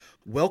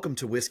Welcome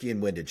to Whiskey and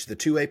Windage, the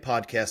 2A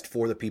podcast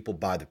for the people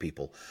by the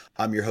people.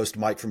 I'm your host,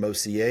 Mike from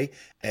OCA,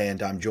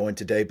 and I'm joined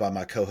today by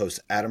my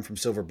co-hosts Adam from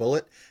Silver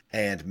Bullet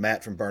and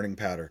Matt from Burning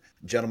Powder.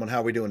 Gentlemen,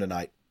 how are we doing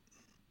tonight?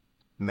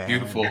 Man,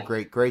 Beautiful.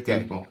 Great day.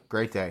 Beautiful.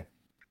 Great day.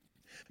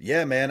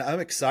 Yeah, man,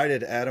 I'm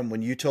excited, Adam.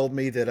 When you told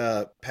me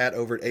that Pat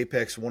over at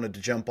Apex wanted to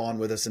jump on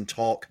with us and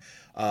talk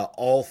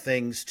all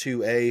things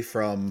 2A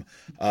from,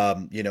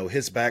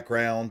 his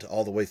background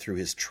all the way through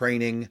his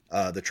training,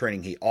 the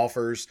training he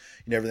offers,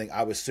 and everything,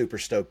 I was super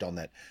stoked on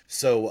that.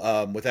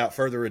 So without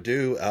further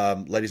ado,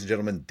 ladies and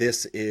gentlemen,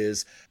 this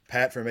is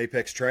Pat from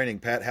Apex Training.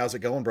 Pat, how's it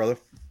going, brother?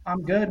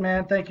 I'm good,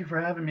 man. Thank you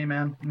for having me,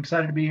 man. I'm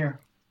excited to be here.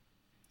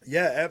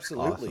 Yeah,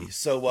 absolutely. Awesome.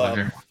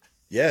 So,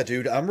 yeah,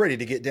 dude, I'm ready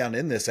to get down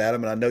in this,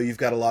 Adam, and I know you've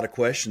got a lot of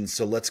questions,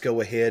 so let's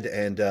go ahead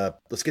and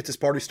let's get this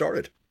party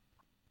started.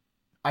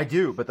 I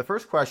do, but the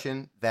first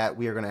question that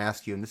we are going to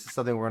ask you, and this is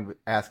something we're going to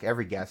ask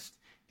every guest,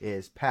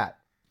 is, Pat,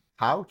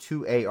 how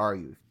 2A are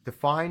you?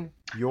 Define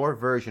your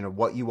version of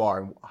what you are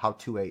and how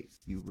 2A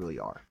you really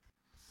are.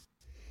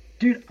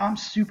 Dude, I'm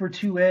super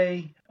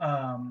 2A.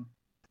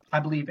 I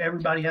believe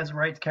everybody has a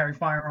right to carry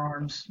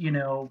firearms,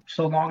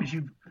 so long as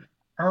you've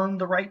earned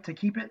the right to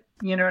keep it,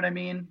 you know what I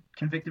mean?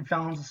 Convicted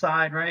felons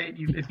aside, right?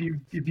 If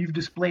you've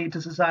displayed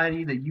to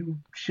society that you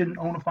shouldn't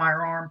own a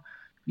firearm,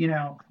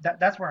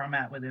 that's where I'm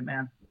at with it,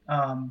 man.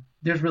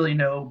 There's really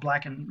no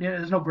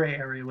there's no gray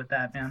area with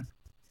that, man.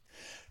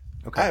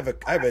 Okay.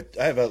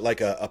 I have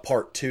a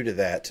part two to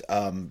that.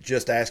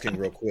 Just asking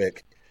real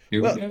quick.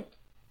 No.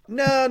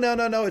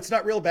 It's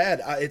not real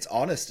bad. It's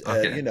honest.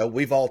 Okay.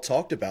 We've all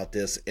talked about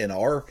this in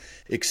our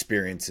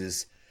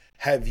experiences.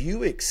 Have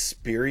you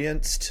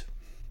experienced,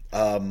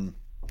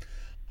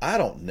 I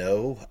don't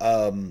know,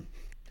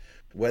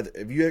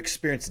 have you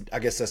experienced, I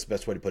guess that's the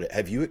best way to put it.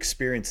 Have you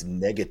experienced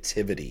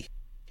negativity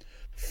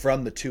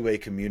from the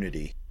 2A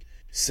community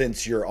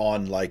since you're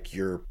on like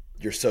your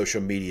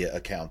social media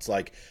accounts?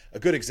 Like a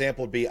good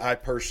example would be I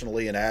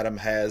personally, and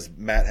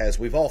Matt has,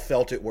 we've all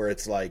felt it where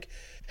it's like,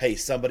 hey,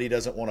 somebody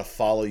doesn't want to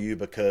follow you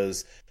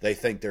because they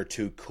think they're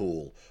too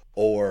cool,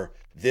 or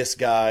this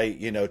guy,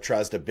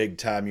 tries to big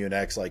time you and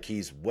acts like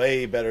he's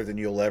way better than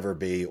you'll ever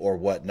be or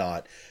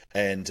whatnot.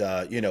 And,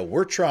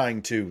 we're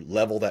trying to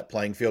level that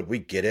playing field. We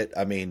get it.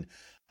 I mean,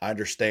 I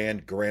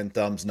understand Grand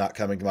Thumb's not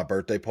coming to my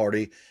birthday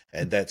party,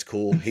 and that's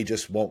cool. He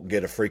just won't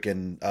get a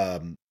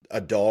freaking,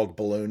 a dog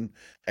balloon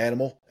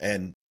animal,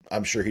 and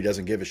I'm sure he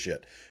doesn't give a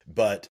shit.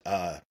 But,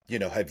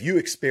 have you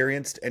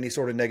experienced any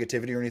sort of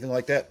negativity or anything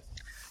like that?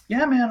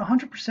 Yeah, man,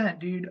 100%,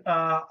 dude.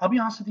 I'll be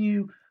honest with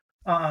you.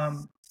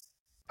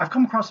 I've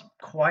come across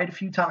quite a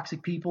few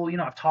toxic people.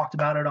 I've talked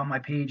about it on my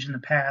page in the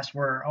past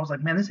where I was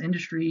like, man, this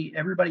industry,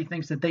 everybody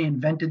thinks that they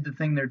invented the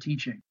thing they're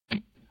teaching,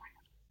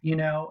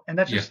 and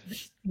that's just,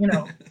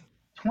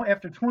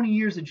 after 20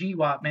 years of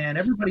GWAP, man,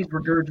 everybody's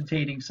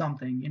regurgitating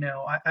something.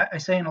 I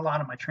say in a lot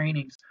of my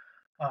trainings,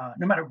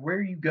 no matter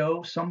where you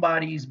go,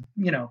 somebody's,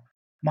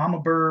 mama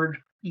bird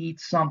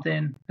eats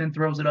something, then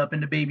throws it up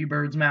into baby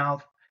bird's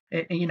mouth.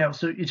 And,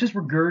 so it's just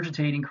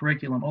regurgitating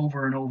curriculum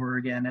over and over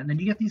again. And then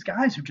you get these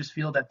guys who just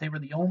feel that they were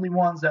the only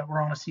ones that were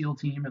on a SEAL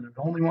team, or they're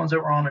the only ones that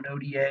were on an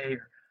ODA,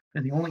 or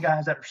they're the only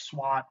guys that are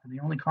SWAT, or the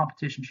only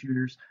competition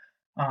shooters.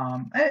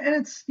 And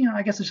it's,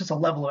 I guess it's just a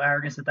level of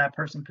arrogance that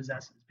person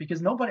possesses,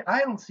 because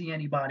I don't see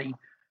anybody,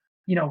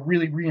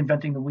 really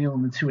reinventing the wheel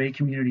in the 2A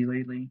community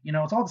lately.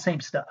 It's all the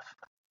same stuff.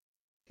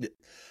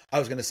 I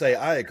was going to say,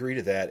 I agree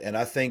to that. And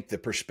I think the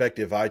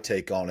perspective I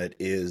take on it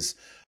is,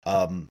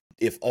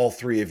 if all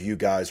three of you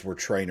guys were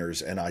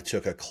trainers and I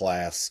took a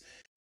class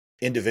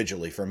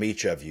individually from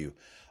each of you,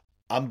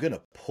 I'm going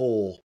to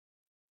pull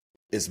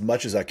as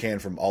much as I can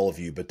from all of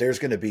you, but there's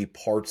going to be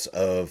parts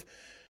of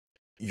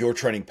your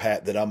training,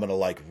 Pat, that I'm going to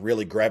like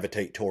really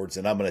gravitate towards,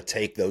 and I'm going to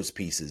take those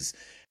pieces.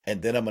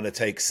 And then I'm going to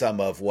take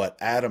some of what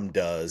Adam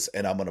does,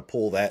 and I'm going to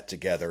pull that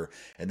together,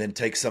 and then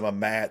take some of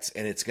Matt's,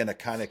 and it's going to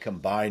kind of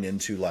combine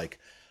into like,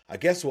 I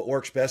guess what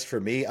works best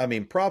for me. I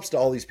mean, props to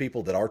all these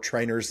people that are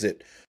trainers,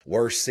 that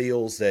were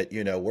SEALs, that,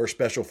 were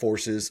special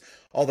forces,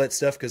 all that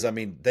stuff. Cause I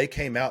mean, they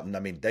came out and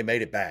they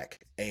made it back,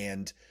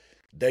 and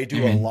they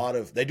do a lot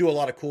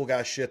of cool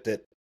guy shit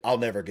that I'll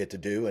never get to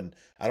do. And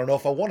I don't know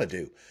if I want to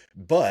do,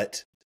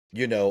 but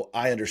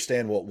I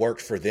understand what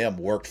worked for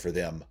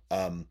them.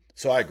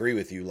 So I agree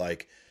with you.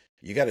 Like,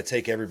 you got to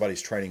take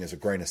everybody's training as a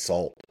grain of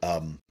salt,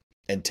 and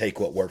take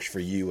what works for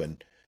you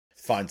and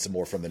find some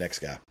more from the next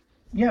guy.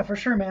 Yeah, for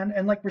sure, man.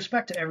 And like,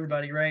 respect to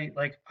everybody, right?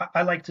 Like,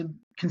 I like to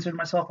consider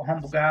myself a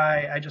humble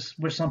guy. I just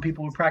wish some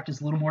people would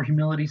practice a little more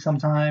humility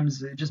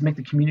sometimes, just make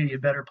the community a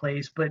better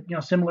place. But,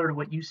 similar to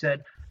what you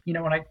said,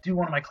 when I do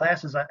one of my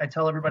classes, I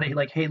tell everybody,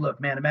 like, hey,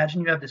 look, man,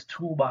 imagine you have this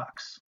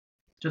toolbox,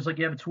 just like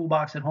you have a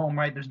toolbox at home,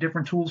 right? There's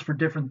different tools for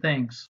different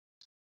things.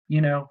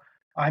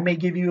 I may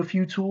give you a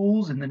few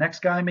tools and the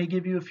next guy may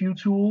give you a few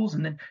tools.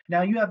 And then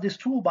now you have this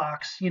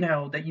toolbox,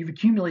 that you've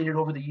accumulated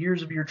over the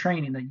years of your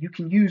training that you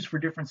can use for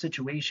different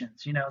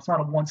situations. It's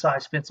not a one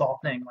size fits all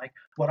thing. Like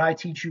what I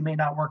teach you may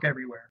not work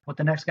everywhere. What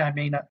the next guy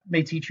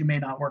may teach you may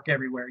not work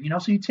everywhere.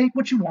 So you take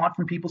what you want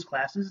from people's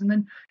classes and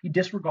then you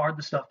disregard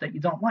the stuff that you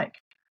don't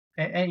like.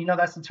 And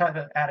that's the type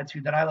of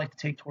attitude that I like to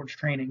take towards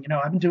training.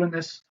 I've been doing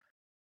this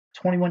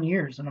 21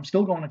 years and I'm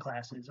still going to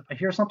classes. If I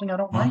hear something I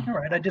don't like, all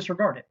right, I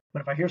disregard it.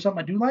 But if I hear something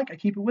I do like, I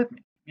keep it with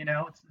me.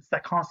 It's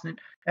that constant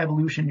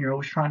evolution. You're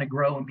always trying to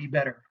grow and be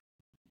better.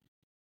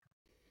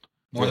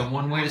 More than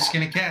one way to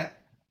skin a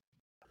cat.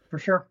 For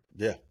sure.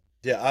 Yeah.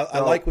 Yeah. I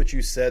like what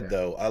you said,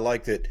 though. I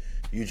like that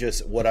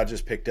what I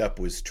just picked up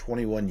was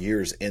 21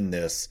 years in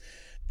this,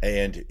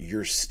 and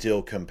you're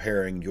still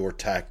comparing your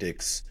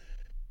tactics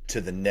to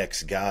the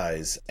next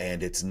guys,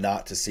 and it's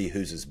not to see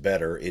whose is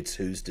better. It's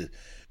whose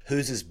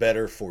is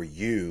better for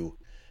you.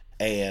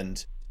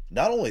 And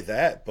not only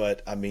that,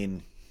 but I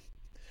mean,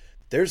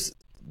 there's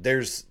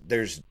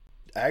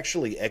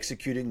actually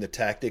executing the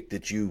tactic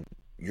that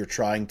you're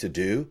trying to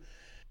do,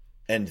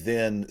 and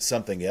then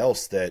something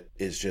else that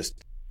is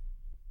just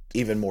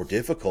even more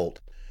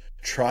difficult,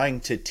 trying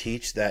to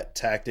teach that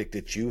tactic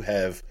that you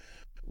have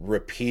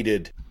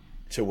repeated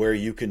to where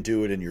you can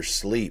do it in your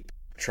sleep,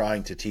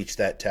 trying to teach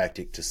that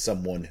tactic to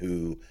someone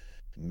who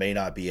may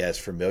not be as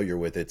familiar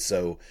with it.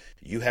 So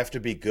you have to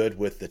be good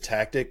with the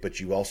tactic, but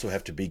you also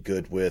have to be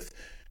good with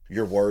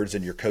your words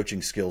and your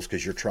coaching skills,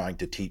 because you're trying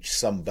to teach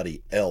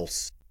somebody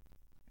else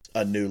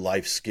a new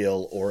life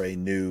skill or a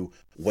new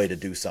way to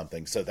do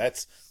something. So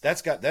that's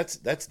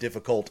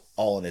difficult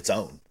all on its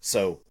own.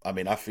 So, I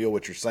mean, I feel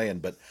what you're saying,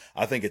 but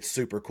I think it's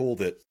super cool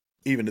that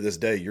even to this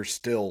day, you're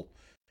still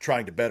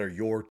trying to better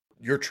your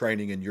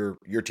training and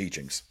your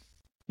teachings.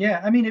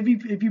 Yeah. I mean,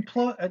 if you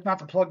plug, not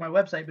to plug my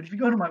website, but if you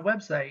go to my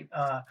website,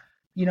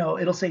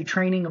 it'll say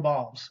Training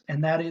Evolves,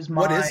 and that is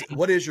what is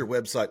your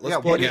website?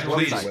 Let's plug your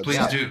website.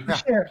 Please do.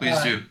 Sure.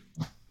 Please do.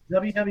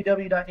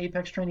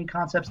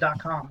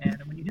 www.apextrainingconcepts.com, and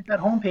when you hit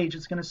that homepage,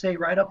 it's going to say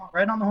right on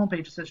the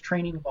homepage, it says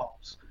Training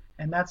Evolves,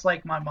 and that's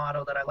like my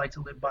motto that I like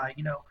to live by.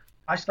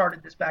 I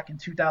started this back in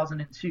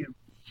 2002.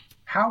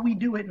 How we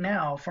do it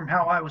now from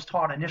how I was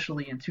taught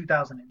initially in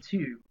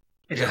 2002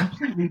 is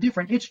completely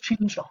different. It's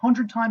changed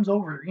 100 times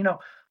over.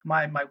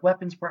 My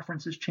weapons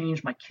preferences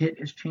changed, my kit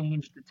has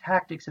changed, the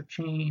tactics have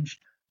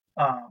changed.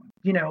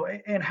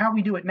 And how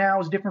we do it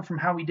now is different from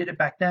how we did it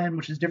back then,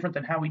 which is different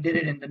than how we did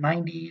it in the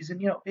 90s.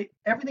 And,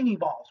 everything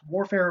evolves.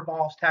 Warfare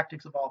evolves,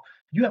 tactics evolve.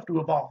 You have to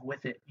evolve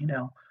with it,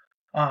 and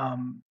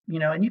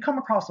you come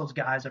across those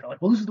guys that are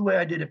like, well, this is the way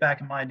I did it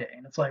back in my day.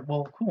 And it's like,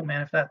 well, cool,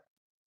 man. If that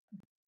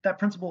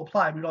principle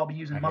applied, we'd all be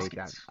using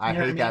muskets. I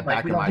hate that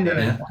back in my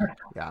day.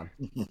 Yeah.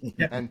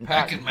 And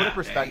Pat, to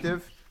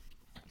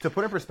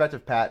put in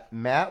perspective, Pat,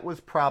 Matt was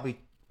probably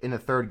in the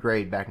 3rd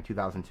grade back in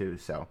 2002.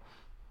 So.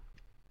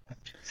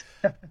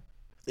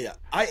 Yeah,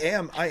 I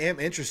am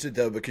interested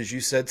though, because you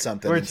said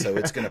something, and so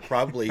it's going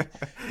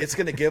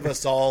to give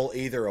us all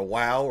either a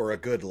wow or a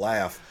good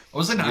laugh. I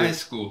was in high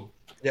school.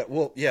 Yeah,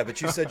 well, yeah,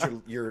 but you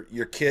said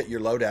your kit,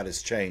 your loadout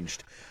has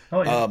changed.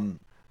 Oh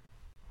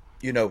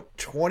yeah.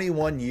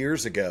 21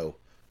 years ago,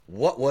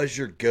 what was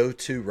your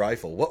go-to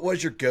rifle? What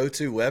was your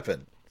go-to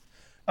weapon?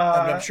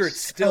 I'm sure it's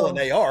still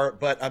an AR,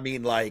 but I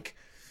mean, like.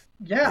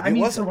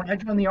 Yeah, so when I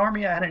joined the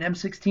Army, I had an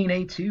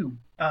M16A2.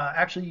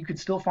 Actually, you could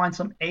still find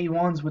some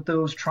A1s with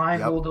those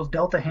triangle, those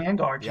Delta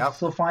handguards. You can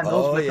still find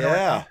those. Oh,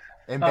 yeah.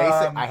 In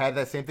basic, I had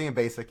that same thing in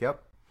basic,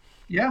 yep.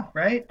 Yeah,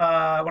 right.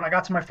 When I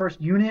got to my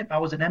first unit, I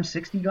was an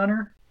M60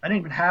 gunner. I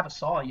didn't even have a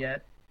saw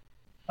yet.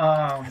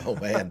 Oh,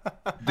 man.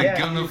 The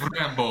gun of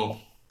Rambo.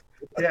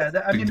 Yeah,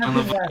 that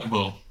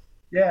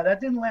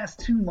didn't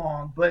last too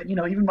long. But,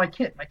 even my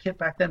kit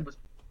back then was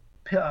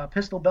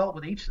pistol belt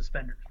with H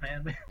suspenders,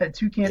 man. We had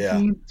 2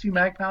 canteens, 2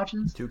 mag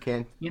pouches. 2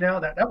 can.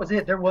 That was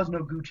it. There was no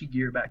Gucci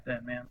gear back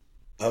then, man.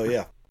 Oh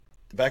yeah.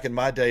 Back in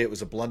my day, it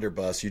was a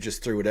blunderbuss. You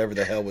just threw whatever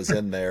the hell was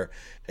in there,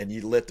 and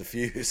you lit the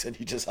fuse, and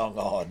you just hung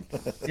on.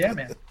 Yeah,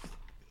 man.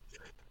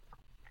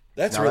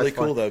 That's really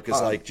cool though,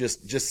 because like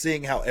just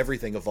seeing how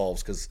everything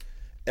evolves, because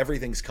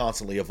everything's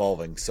constantly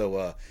evolving.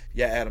 So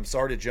yeah, Adam,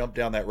 sorry to jump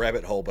down that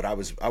rabbit hole, but I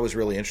was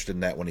really interested in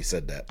that when he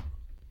said that.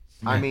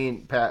 I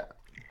mean, Pat.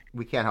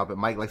 We can't help it.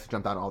 Mike likes to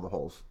jump down all the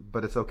holes,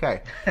 but it's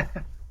okay.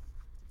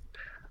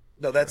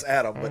 No, that's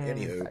Adam, but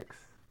anywho. Thanks.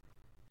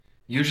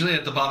 Usually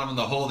at the bottom of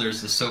the hole,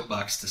 there's the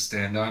soapbox to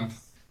stand on.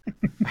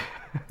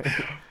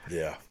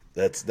 Yeah,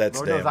 that's damn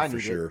for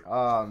sure.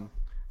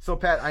 So,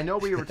 Pat, I know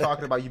we were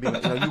talking about you being...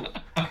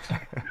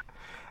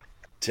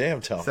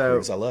 Damn, Tom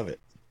Cruise. I love it.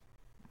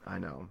 I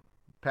know.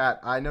 Pat,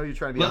 I know you're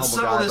trying to be a humble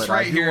guy. Let's settle this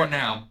right here and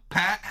now.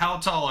 Pat, how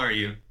tall are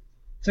you?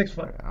 6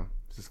 foot. All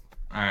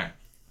right.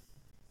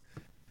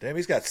 Damn,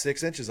 he's got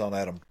 6 inches on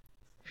Adam.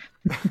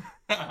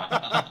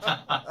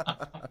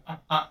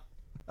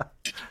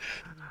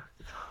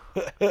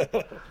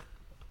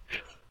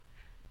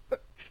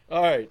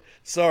 All right.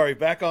 Sorry.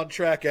 Back on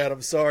track, Adam.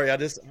 Sorry.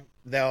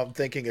 Now I'm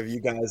thinking of you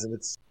guys, and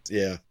it's.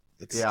 You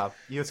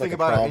think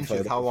about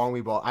inches, how long we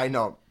ball. I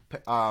know.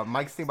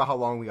 Mike's thinking about how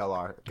long we all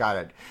are. Got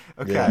it.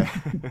 Okay. Yeah.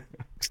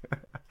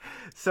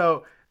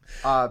 So,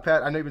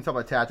 Pat, I know you've been talking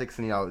about tactics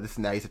and this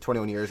and that. You said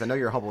 21 years. I know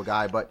you're a humble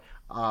guy, but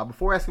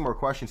before asking more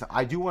questions,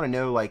 I do want to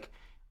know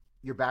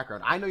your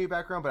background. I know your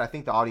background, but I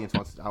think the audience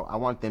wants. I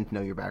want them to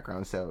know your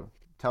background. So,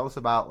 tell us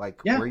about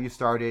where you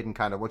started and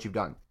kind of what you've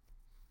done.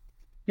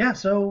 Yeah.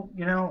 So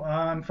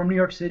I'm from New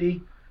York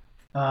City.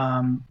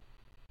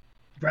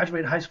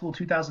 Graduated high school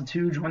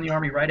 2002. Joined the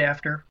Army right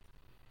after.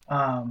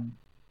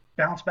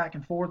 Bounced back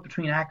and forth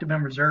between active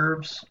and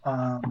reserves.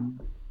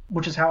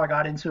 Which is how I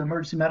got into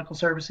emergency medical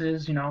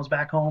services. I was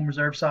back home,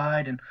 reserve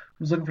side, and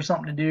was looking for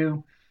something to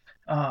do.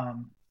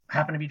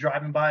 Happened to be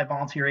driving by a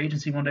volunteer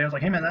agency one day. I was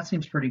like, hey, man, that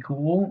seems pretty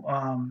cool.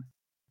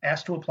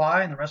 Asked to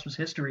apply, and the rest was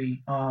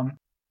history.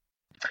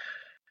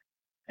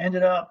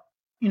 Ended up,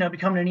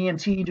 becoming an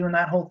EMT, doing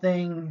that whole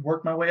thing,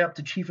 worked my way up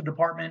to chief of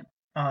department.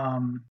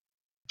 And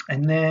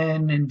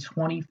then in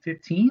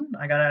 2015,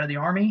 I got out of the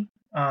Army.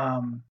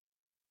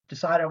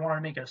 Decided I wanted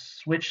to make a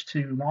switch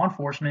to law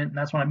enforcement, and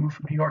that's when I moved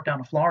from New York down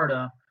to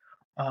Florida.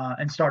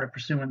 And started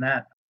pursuing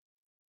that.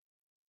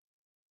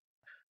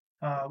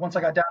 Once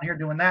I got down here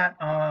doing that,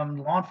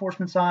 law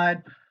enforcement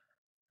side,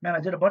 man, I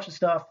did a bunch of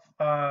stuff.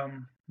 I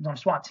was on a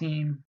SWAT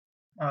team,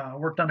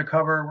 worked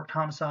undercover, worked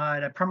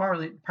homicide. I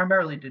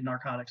primarily did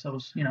narcotics. That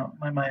was,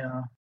 my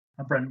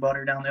bread and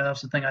butter down there. That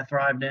was the thing I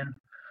thrived in.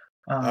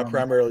 I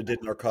primarily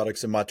did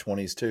narcotics in my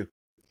 20s too.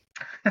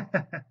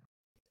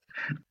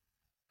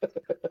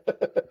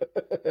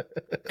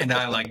 And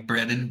I like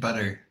bread and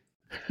butter.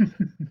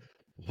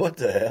 What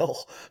the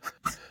hell?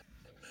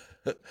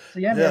 So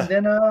yeah.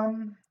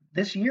 Then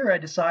this year I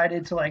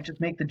decided to just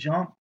make the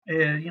jump.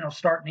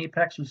 Starting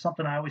Apex was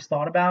something I always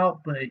thought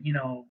about, but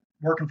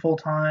working full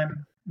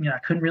time, I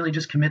couldn't really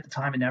just commit the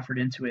time and effort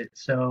into it.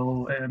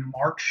 So in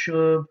March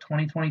of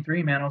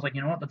 2023, man, I was like,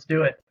 you know what, let's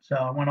do it. So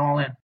I went all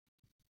in.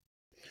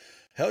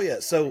 Hell yeah!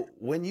 So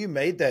when you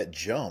made that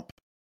jump,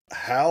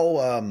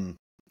 how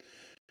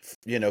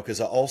because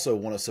I also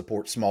want to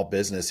support small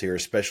business here,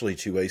 especially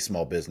to a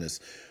small business.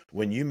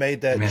 When you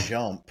made that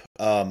jump,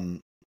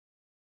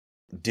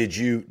 did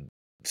you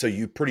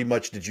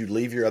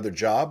leave your other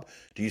job?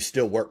 Do you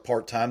still work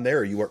part-time there,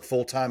 or you work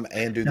full-time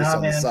and do this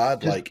on the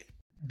side? Just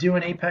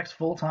doing Apex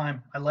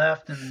full-time. I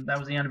left and that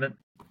was the end of it.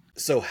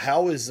 So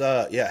how is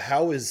not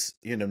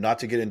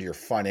to get into your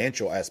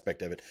financial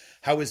aspect of it,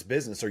 how is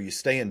business? Are you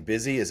staying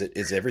busy?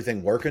 Is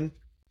everything working?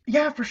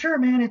 Yeah, for sure,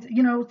 man.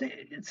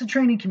 It's a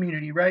training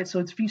community, right? So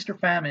it's feast or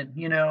famine,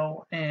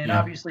 and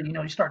obviously,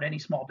 you start any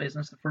small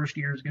business, the first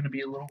year is going to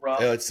be a little rough.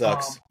 Yeah, it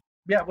sucks.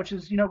 Which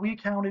is, we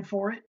accounted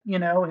for it,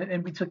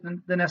 and we took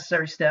the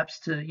necessary steps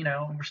to,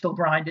 and we're still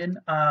grinding.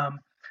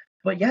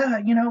 But yeah,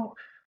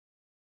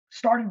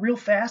 started real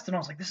fast and I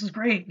was like, this is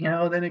great.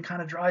 Then it kind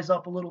of dries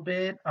up a little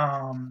bit,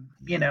 and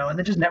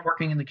then just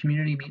networking in the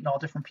community, meeting all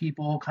different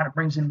people kind of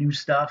brings in new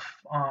stuff.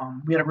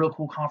 We had a real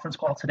cool conference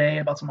call today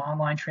about some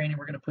online training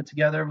we're going to put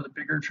together with a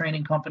bigger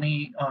training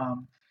company.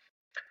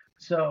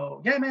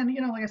 So yeah, man,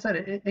 like I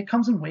said, it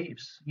comes in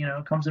waves,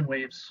 it comes in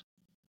waves.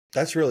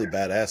 That's really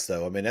badass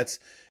though. I mean, it's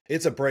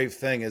a brave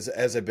thing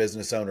as a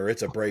business owner.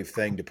 It's a brave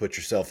thing to put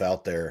yourself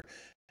out there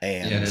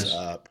and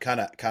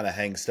kind of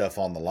hang stuff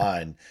on the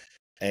line.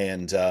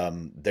 And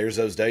there's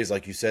those days,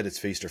 like you said, it's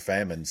feast or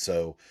famine.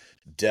 So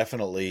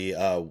definitely,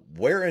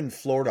 where in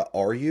Florida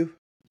are you?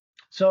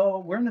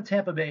 So we're in the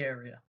Tampa Bay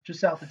area, just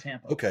south of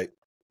Tampa.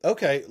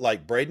 Okay.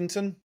 Like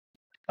Bradenton?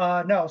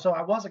 No. So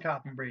I was a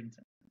cop in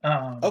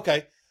Bradenton.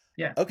 Okay.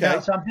 Yeah. Okay.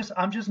 No, so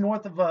I'm just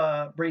north of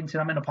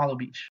Bradenton. I'm in Apollo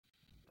Beach.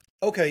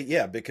 Okay.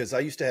 Yeah. Because I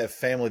used to have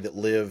family that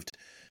lived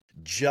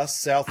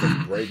just south of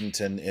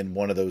Bradenton in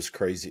one of those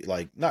crazy,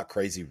 not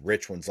crazy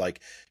rich ones,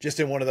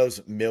 just in one of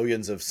those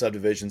millions of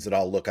subdivisions that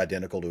all look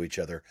identical to each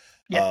other.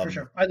 Yeah, for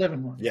sure. I live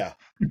in one. Yeah.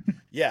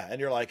 Yeah.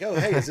 And you're like, oh,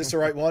 hey, is this the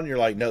right one? And you're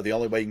like, no, the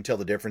only way you can tell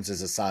the difference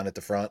is a sign at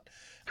the front.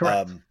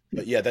 Correct.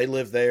 But yeah, they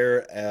live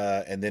there.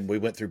 And then we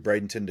went through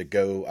Bradenton to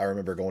go. I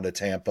remember going to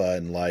Tampa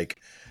and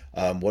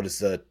what's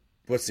the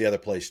other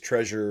place?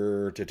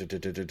 Treasure.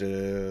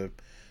 The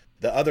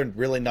other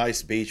really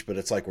nice beach, but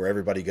it's where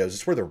everybody goes.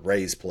 It's where the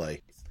Rays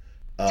play.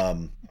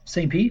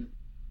 St. Pete?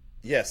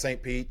 Yeah,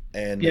 St. Pete.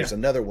 And there's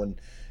another one.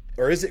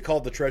 Or is it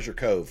called the Treasure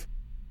Cove?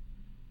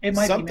 It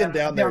might something be.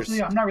 Down there.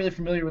 I'm not really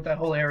familiar with that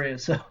whole area,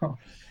 so.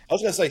 I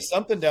was going to say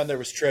something down there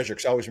was Treasure,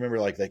 because I always remember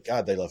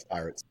they love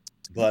pirates.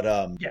 But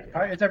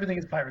pirates, everything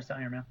is pirates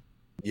down here, man.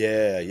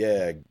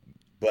 Yeah.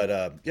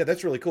 But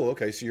that's really cool.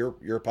 Okay, so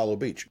you're Apollo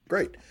Beach.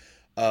 Great.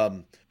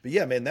 But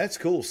yeah, man, that's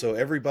cool. So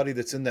everybody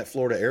that's in that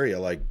Florida area,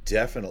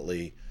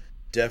 definitely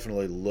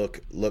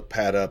look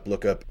Pat up,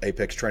 look up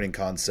Apex Training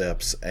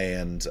Concepts,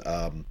 and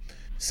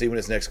see when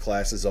his next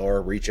classes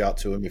are. Reach out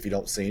to him if you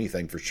don't see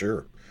anything for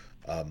sure.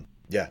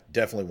 Yeah,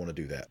 definitely want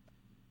to do that.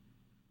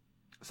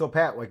 So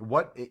Pat,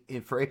 what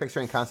for Apex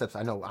Training Concepts?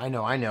 I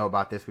know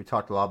about this. We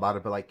talked a lot about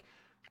it, but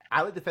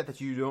I like the fact that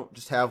you don't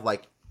just have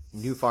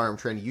new firearm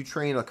training. You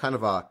train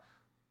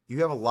you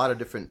have a lot of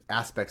different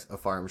aspects of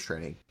firearms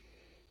training.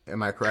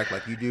 Am I correct?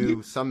 You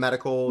do some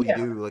medical, you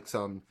do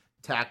some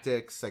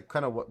tactics,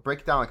 break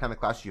it down kind of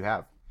classes you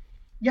have.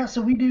 Yeah,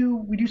 so we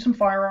do some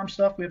firearm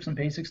stuff. We have some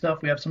basic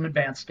stuff. We have some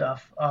advanced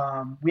stuff.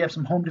 We have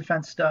some home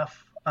defense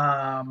stuff.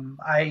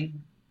 I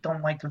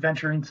don't like to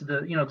venture into the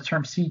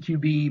term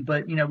CQB,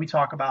 but we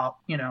talk about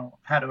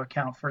how to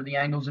account for the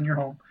angles in your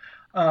home.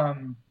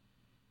 Um,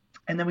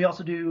 and then we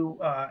also do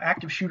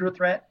active shooter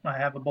threat. I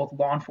have a both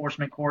law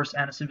enforcement course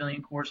and a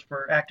civilian course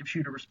for active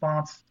shooter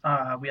response.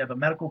 We have a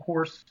medical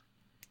course,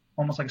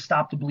 almost like a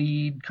stop to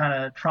bleed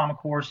kind of trauma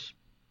course.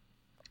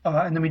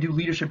 And then we do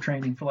leadership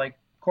training for like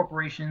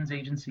corporations,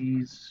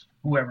 agencies,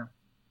 whoever.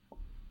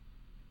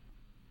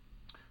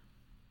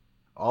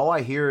 All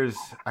I hear an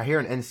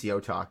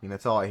NCO talking.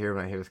 That's all I hear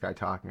when I hear this guy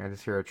talking. I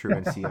just hear a true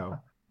NCO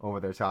over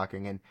there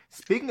talking. And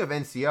speaking of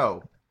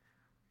NCO,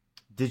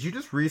 did you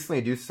just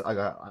recently do like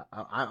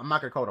I'm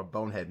not gonna call it a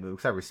bonehead move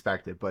because I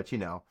respect it, but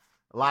a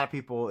lot of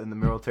people in the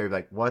military are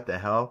like, what the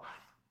hell?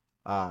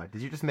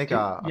 Did you just make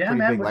a Yeah, pretty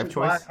man, big which life is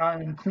why choice?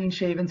 I'm clean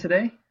shaven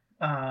today.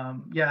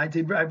 Yeah, I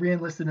did. I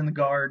re-enlisted in the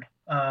guard.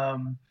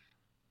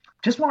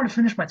 Just wanted to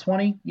finish my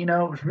 20. It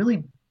was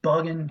really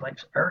bugging, like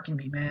irking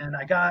me, man.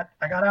 I got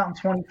out in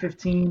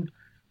 2015.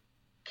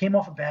 Came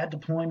off a bad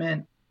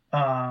deployment.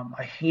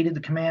 I hated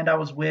the command I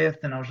was with,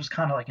 and I was just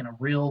kind of like in a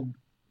real.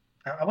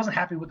 I wasn't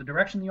happy with the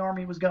direction the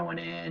army was going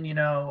in,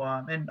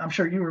 and I'm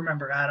sure you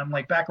remember, Adam.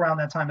 Like back around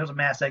that time, there was a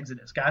mass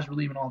exodus. Guys were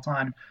leaving all the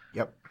time.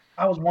 Yep.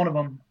 I was one of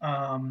them.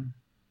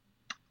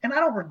 And I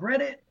don't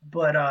regret it,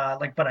 but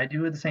I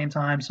do at the same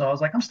time. So I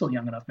was like, I'm still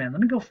young enough, man. Let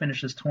me go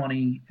finish this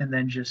 20 and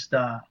then just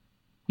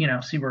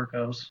see where it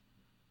goes.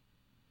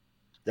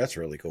 That's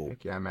really cool.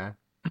 Heck yeah, man.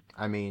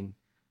 I mean,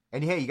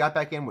 and hey, you got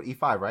back in with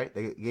E5, right?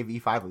 They gave you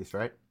E5 at least,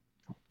 right?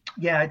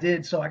 Yeah, I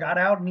did. So I got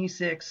out in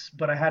E6,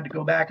 but I had to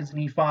go back as an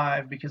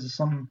E5 because of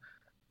some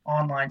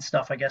online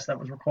stuff, I guess, that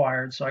was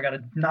required. So I got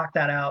to knock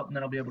that out, and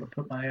then I'll be able to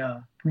put my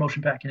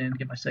promotion packet in and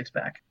get my six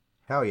back.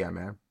 Hell yeah,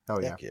 man.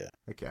 Hell yeah. Heck yeah.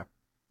 Heck yeah.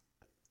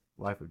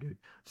 Life of dude.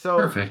 So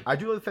Perfect. I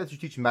do love the fact that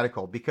you're teaching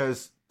medical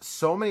because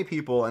so many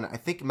people, and I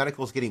think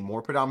medical is getting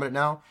more predominant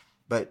now,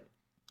 but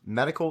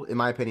medical, in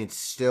my opinion, is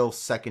still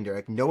secondary.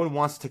 Like no one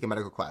wants to take a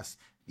medical class.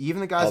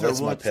 Even the guys that That's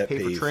are my willing to pet pay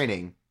for peeve.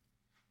 training,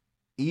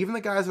 even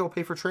the guys that will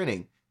pay for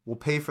training will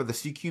pay for the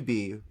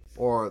CQB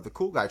or the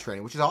cool guy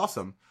training, which is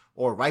awesome,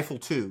 or rifle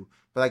 2.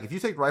 But like if you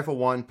take rifle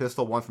 1,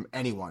 pistol 1 from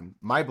anyone,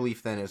 my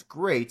belief then is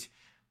great.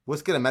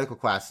 Let's get a medical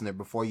class in there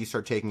before you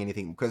start taking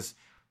anything because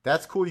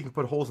that's cool. You can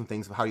put holes in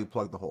things, but how do you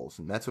plug the holes?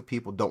 And that's what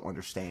people don't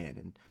understand.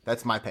 And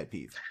that's my pet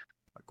peeve.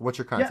 Like, what's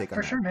your kind of Yeah, take on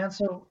for that? sure, man.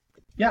 So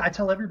yeah, I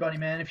tell everybody,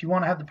 man, if you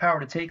want to have the power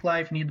to take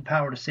life, you need the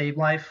power to save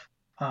life,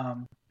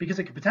 because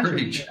it could potentially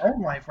be Preach. your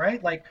own life,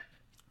 right? Like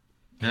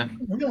Yeah.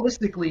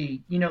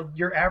 realistically,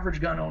 your average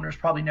gun owner is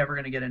probably never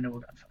going to get into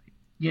a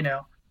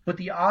gunfight, but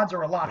the odds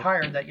are a lot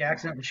higher that you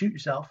accidentally shoot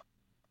yourself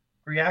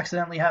or you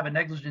accidentally have a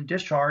negligent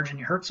discharge and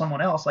you hurt someone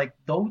else. Like,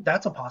 though,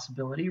 that's a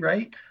possibility,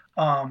 right?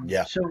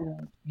 Yeah. So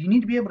you need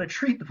to be able to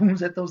treat the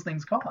wounds that those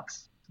things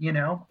cause, Yeah.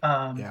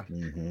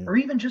 Hmm. or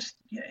even just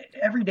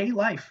everyday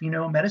life.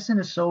 Medicine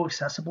is so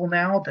accessible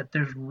now that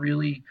there's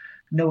really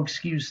no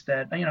excuse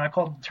that, I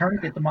call the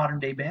tourniquet the modern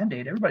day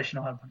band-aid. Everybody should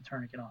know how to put a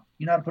tourniquet on.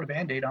 You know how to put a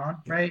band-aid on,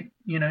 right?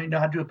 You know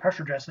how to do a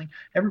pressure dressing.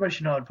 Everybody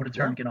should know how to put a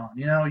Yeah. tourniquet on.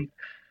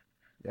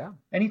 Yeah.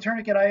 Any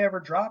tourniquet I ever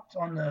dropped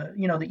on the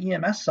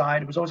EMS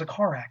side, it was always a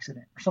car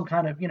accident or some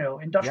kind of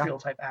industrial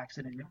type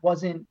accident. It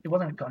wasn't a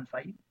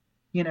gunfight.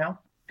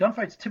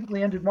 Gunfights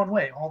typically ended one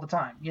way all the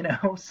time.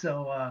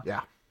 So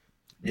Yeah.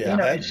 Yeah,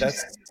 it's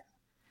that's just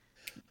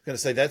going to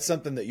say that's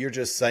something that you're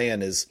just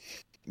saying is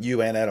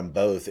you and Adam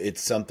both.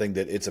 It's something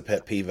that it's a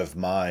pet peeve of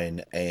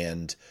mine,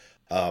 and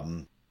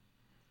um,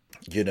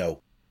 you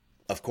know,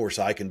 of course,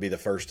 I can be the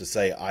first to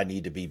say I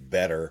need to be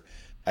better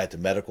at the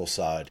medical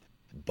side,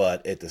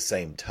 but at the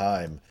same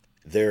time,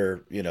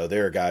 there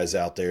are guys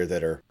out there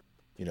that are,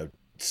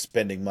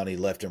 spending money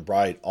left and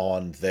right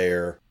on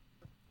their,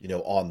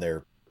 on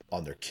their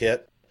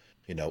kit,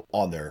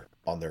 on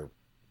their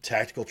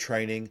tactical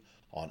training,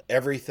 on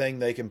everything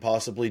they can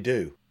possibly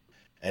do,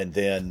 and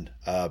then,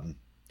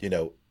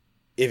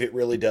 if it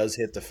really does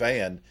hit the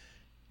fan,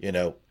 you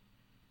know,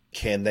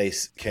 can they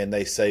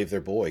save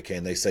their boy?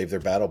 Can they save their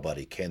battle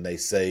buddy? Can they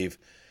save,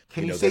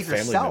 Can you their save family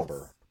yourself?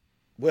 member?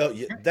 Well,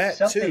 that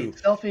too,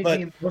 self-aid but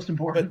being the most but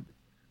important.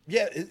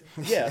 yeah,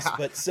 yes, Yeah.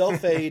 but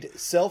self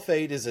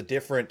aid is a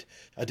different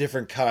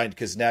kind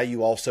because now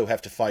you also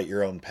have to fight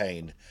your own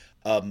pain.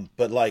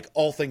 But like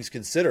all things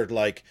considered,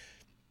 like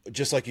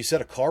just like you said,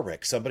 a car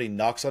wreck, somebody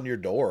knocks on your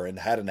door and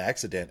had an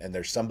accident, and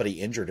there's somebody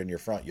injured in your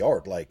front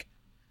yard. Like,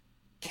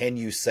 can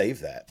you save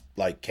that?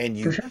 Like, can For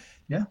you sure.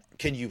 Yeah.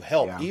 can you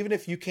help? Yeah. Even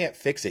if you can't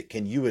fix it,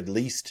 can you at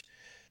least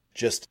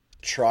just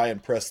try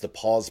and press the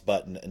pause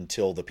button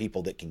until the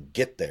people that can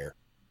get there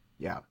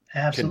Yeah.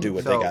 can Absolutely. do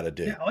what So, they got to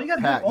do? Yeah, all you got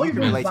to Pat, do, all you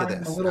you're can doing is relate to buying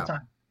them this. a little Yeah.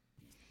 time.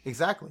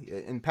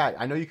 Exactly. And Pat,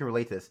 I know you can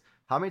relate to this.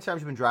 How many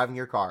times you've been driving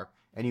your car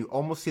and you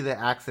almost see the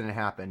accident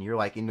happen? You're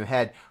like in your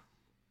head,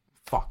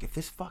 fuck, if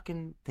this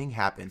fucking thing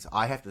happens,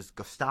 I have to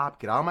go stop,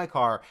 get out of my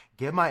car,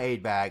 get my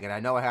aid bag, and I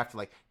know I have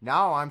to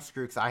now I'm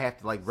screwed because I have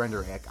to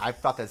render it. I've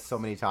thought that so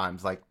many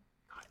times. Like,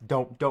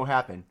 don't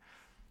happen.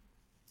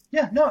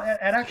 Yeah, no, it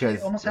actually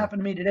Because almost happened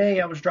to me today.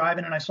 I was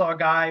driving and I saw a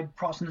guy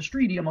crossing the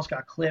street. He almost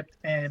got clipped,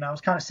 and I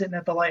was kind of sitting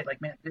at the light, like,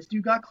 man, this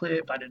dude got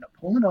clipped. I ended up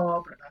pulling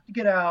up, and I have to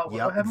get out. What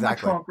do I Yep, have in my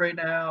exactly. trunk right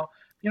now?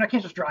 I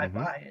can't just drive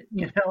Hmm. by it.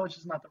 It's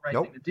just not the right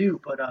Nope, thing to do.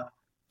 But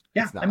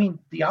yeah, it's I not. mean,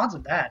 the odds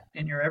of that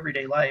in your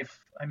everyday life,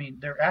 I mean,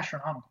 they're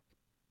astronomical.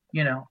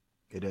 You know,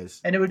 It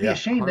is and it would be a Yeah.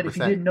 shame that if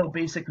you 100%. didn't know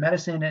basic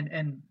medicine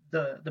and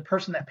the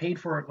person that paid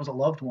for it was a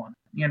loved one.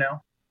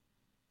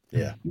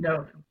 Yeah. That's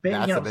a big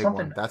Something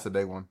one. That's a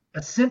big one.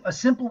 a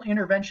simple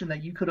intervention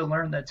that you could have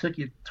learned that took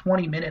you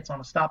 20 minutes on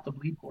a stop the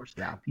bleed course.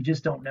 Yeah. You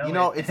just don't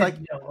know It's like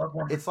loved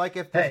one. it's like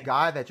if this Hey.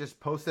 guy that just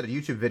posted a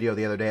YouTube video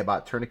the other day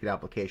about tourniquet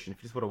application, if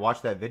you just would have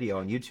watched that video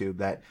on YouTube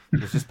that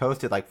was just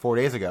posted like 4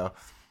 days ago.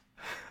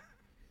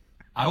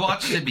 I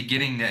watched it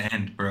beginning to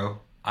end, bro.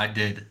 I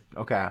did.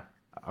 Okay,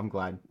 I'm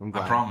glad.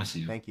 I promise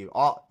you. Thank you.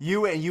 All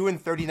you and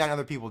 39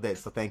 other people did.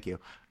 So thank you.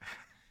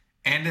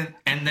 And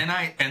then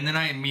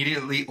I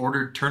immediately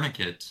ordered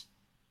tourniquets.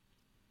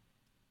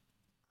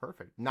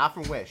 Perfect. Not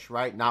from Wish,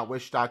 right? Not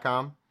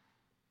Wish.com.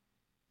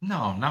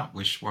 No, not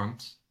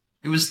Wishworks.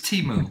 It was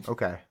Temu.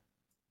 Okay.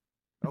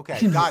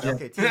 Okay. Got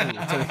it.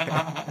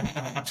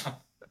 Okay.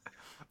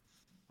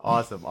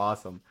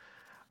 Awesome.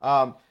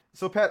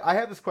 So Pat, I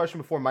had this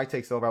question before Mike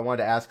takes over. I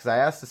wanted to ask because I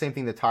asked the same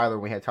thing to Tyler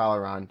when we had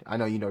Tyler on. I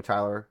know you know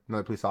Tyler,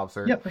 another police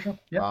officer. Yeah, for sure.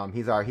 Yeah.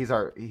 He's our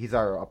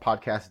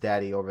podcast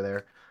daddy over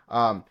there.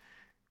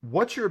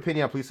 What's your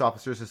opinion on police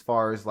officers as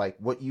far as like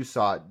what you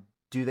saw?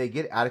 Do they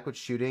get adequate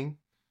shooting,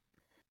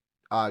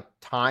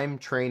 time,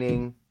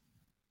 training?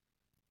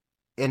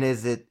 And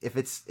is it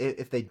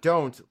if they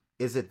don't,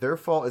 is it their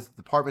fault? Is it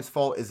the department's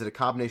fault? Is it a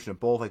combination of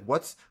both? Like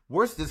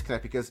where's the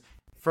disconnect? Because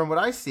from what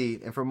I see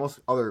and from most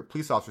other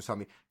police officers tell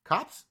me,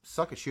 cops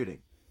suck at shooting.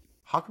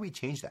 How can we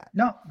change that?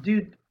 No,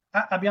 dude,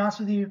 I'll be honest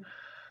with you.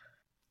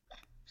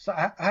 So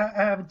I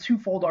have a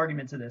twofold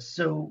argument to this.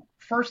 So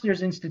first,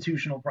 there's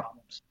institutional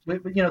problems.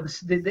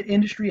 The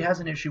industry has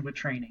an issue with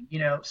training.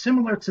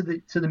 Similar to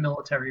the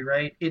military,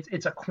 right?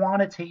 It's a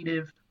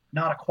quantitative,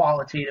 not a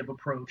qualitative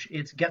approach.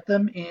 It's get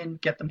them in,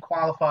 get them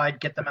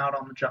qualified, get them out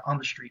on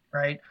the street,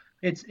 right?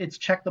 It's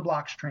check the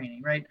blocks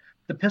training, right?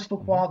 The pistol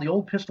qual, the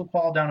old pistol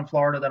qual down in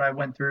Florida that I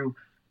went through.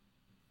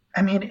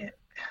 I mean,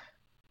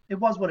 it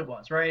was what it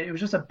was, right? It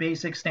was just a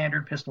basic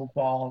standard pistol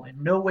qual.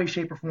 In no way,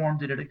 shape, or form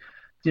did it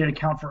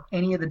account for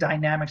any of the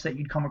dynamics that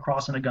you'd come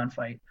across in a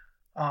gunfight.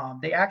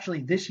 They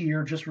actually this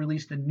year just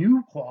released a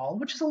new qual,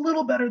 which is a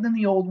little better than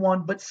the old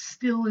one, but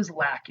still is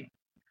lacking.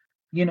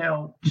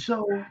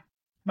 So one of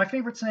my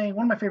favorite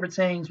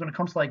sayings when it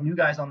comes to like new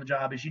guys on the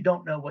job is you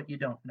don't know what you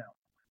don't know,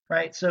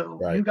 right? So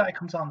Right. New guy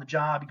comes on the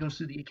job, he goes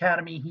through the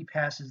academy, he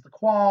passes the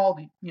qual,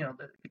 the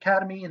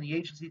academy and the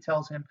agency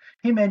tells him,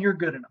 hey man, you're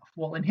good enough.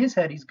 Well, in his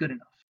head, he's good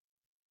enough.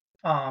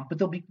 But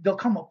there'll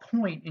come a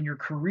point in your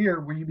career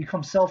where you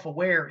become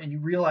self-aware and you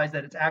realize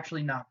that it's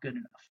actually not good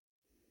enough.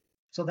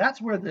 So that's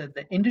where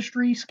the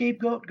industry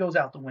scapegoat goes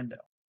out the window.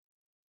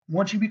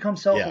 Once you become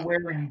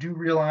self-aware and you do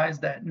realize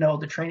that no,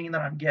 the training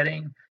that I'm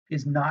getting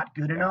is not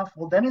good enough,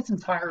 well, then it's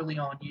entirely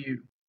on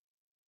you.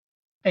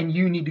 And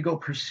you need to go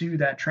pursue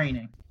that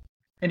training.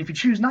 And if you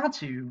choose not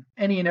to,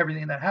 any and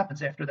everything that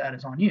happens after that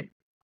is on you.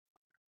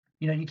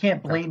 You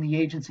can't blame the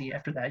agency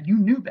after that. You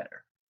knew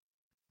better.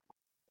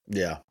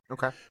 Yeah.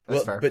 Okay.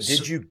 Well, That's fair. but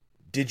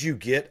did you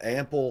get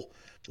ample,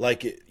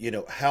 like,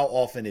 how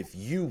often, if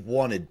you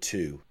wanted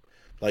to,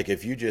 like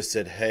if you just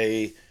said,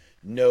 hey,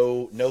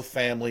 no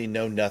family,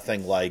 no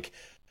nothing, like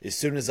as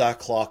soon as I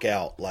clock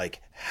out,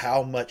 like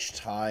how much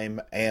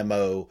time,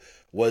 ammo,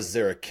 was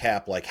there a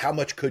cap? Like how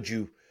much could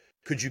you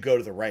go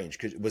to the range?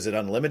 Was it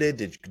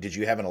unlimited? Did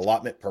you have an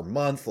allotment per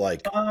month?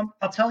 Like, I'll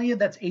tell you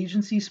that's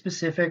agency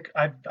specific.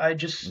 I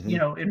just,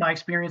 in my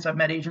experience, I've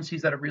met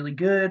agencies that are really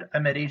good. I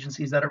met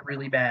agencies that are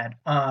really bad.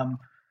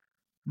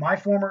 My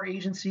former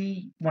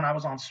agency, when I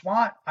was on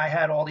SWAT, I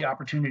had all the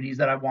opportunities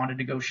that I wanted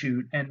to go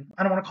shoot. And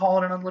I don't want to call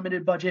it an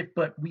unlimited budget,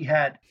 but we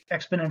had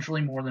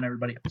exponentially more than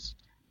everybody else.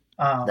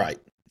 right.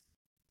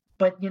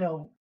 But,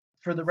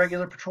 for the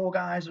regular patrol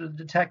guys or the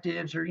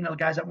detectives or, the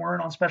guys that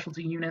weren't on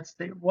specialty units,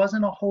 there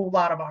wasn't a whole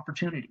lot of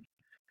opportunity.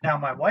 Now,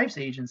 my wife's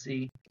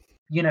agency,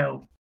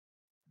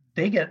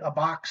 they get a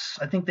box.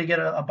 I think they get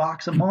a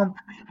box a month.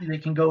 They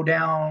can go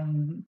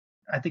down.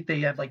 I think they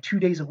have like 2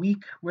 days a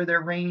week where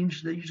they're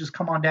ranged that you just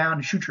come on down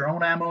and shoot your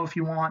own ammo if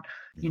you want,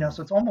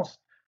 so it's almost,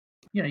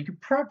 you could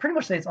pretty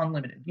much say it's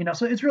unlimited,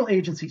 so it's real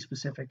agency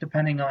specific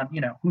depending on,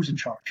 who's in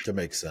charge. That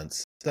makes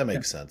sense.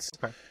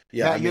 Okay.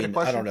 Yeah. Matt, you had a I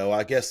question? don't know.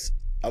 I guess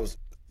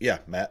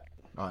Matt.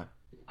 All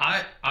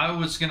right. I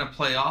was gonna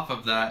play off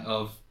of that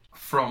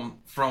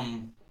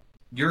from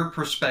your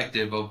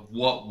perspective of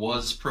what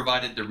was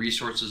provided, the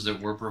resources that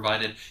were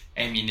provided,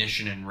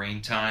 ammunition and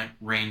range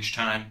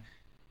time,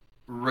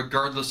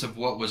 regardless of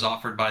what was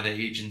offered by the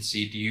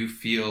agency. Do you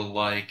feel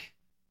like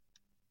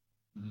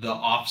the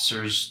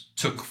officers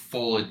took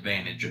full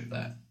advantage of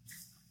that?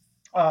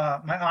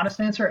 My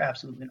honest answer,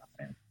 absolutely not,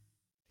 man.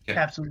 Okay.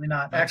 Absolutely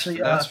not. That's Actually,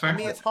 fair. I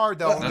mean, it's hard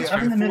though. Well, You that's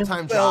have fair. a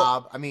full-time Well,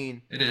 job. I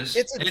mean, It is.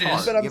 It's It hard,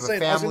 is. but I'm You have a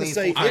saying, I was going family, to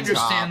say, I full-time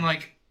understand, job.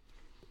 like,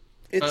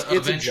 it's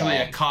eventually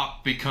a a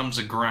cop becomes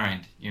a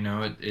grind. You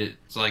know,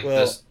 it's like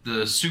Well-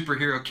 the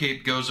superhero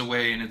cape goes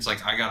away, and it's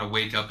like I got to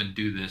wake up and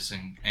do this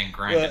and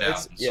grind it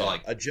out. And so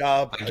like a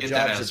job. I A get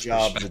that job's a as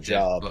job's a perspective,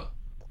 job. but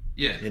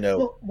yeah, You know,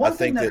 Well, I one thing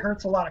think that that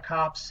hurts a lot of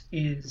cops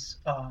is,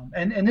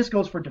 and this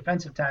goes for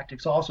defensive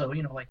tactics also,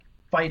 you know, like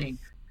fighting,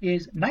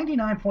 is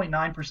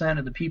 99.9%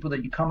 of the people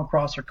that you come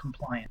across are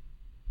compliant.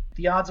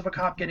 The odds of a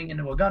cop getting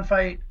into a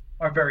gunfight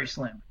are very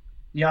slim.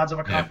 The odds of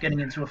a cop Yeah. getting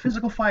into a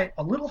physical fight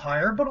a little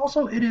higher, but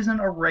also it isn't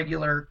a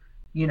regular,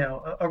 you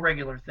know, a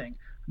regular thing.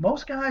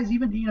 Most guys,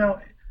 even, you know,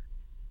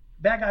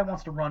 bad guy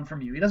wants to run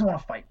from you. He doesn't want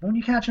to fight. When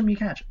you catch him, you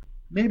catch him.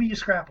 Maybe you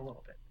scrap a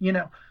little bit, you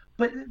know.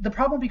 But the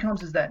problem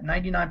becomes is that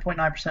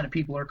 99.9% of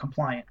people are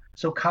compliant.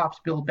 So cops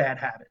build bad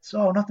habits.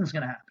 Oh, nothing's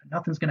going to happen.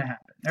 Nothing's going to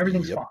happen.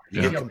 Everything's Yep. fine.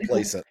 You Yeah. get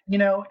complacent. You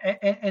know,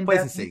 and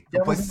Complacency.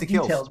 that was Complacency the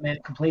kills. details, man.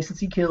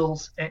 Complacency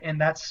kills, and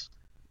that's,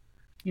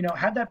 you know,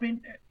 had that been,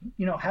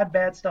 you know, had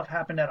bad stuff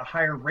happened at a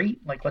higher rate,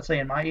 like let's say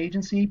in my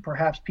agency,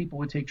 perhaps people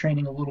would take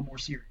training a little more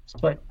serious.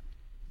 But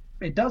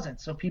it doesn't.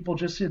 So people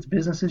just, it's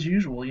business as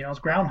usual. You know, it's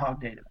Groundhog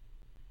Day to them.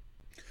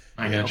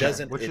 I It got you.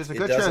 doesn't. Which it, is a it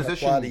good doesn't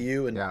transition. apply to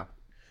you, and Yeah,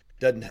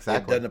 doesn't it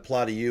Exactly. doesn't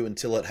apply to you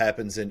until it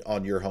happens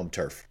on your home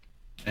turf.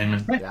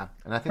 Amen. Right. yeah,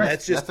 and I think Right.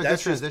 that's a good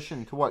That's just-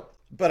 transition to what.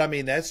 But I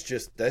mean, that's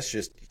just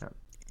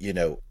you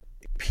know,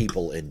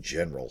 people in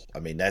general. I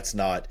mean, that's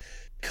not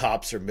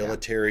cops or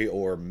military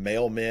or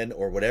mailmen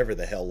or whatever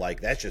the hell. Like,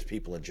 that's just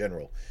people in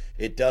general.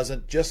 It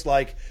doesn't, just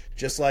like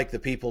the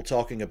people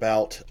talking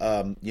about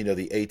you know,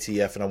 the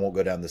ATF, and I won't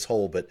go down this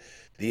hole, but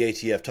the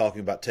ATF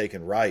talking about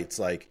taking rights.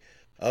 Like,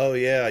 oh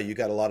yeah, you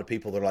got a lot of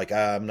people that are like,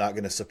 I'm not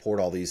going to support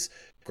all these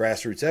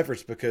grassroots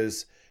efforts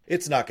because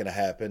it's not going to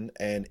happen,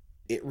 and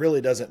it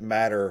really doesn't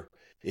matter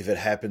if it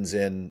happens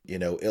in, you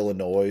know,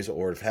 Illinois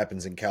or if it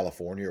happens in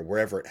California or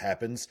wherever it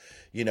happens.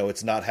 You know,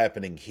 it's not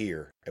happening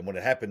here. And when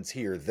it happens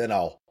here, then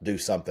I'll do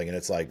something. And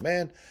it's like,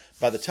 man,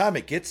 by the time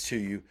it gets to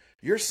you,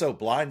 you're so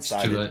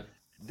blindsided.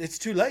 It's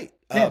too late.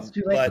 Yeah, it's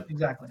too late. But,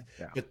 Exactly.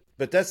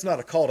 but that's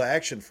not a call to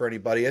action for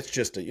anybody. It's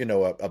just a, you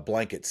know, a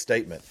blanket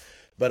statement.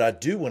 But I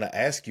do want to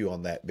ask you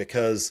on that,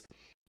 because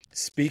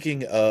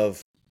speaking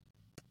of,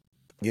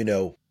 you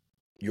know,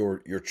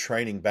 your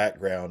training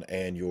background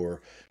and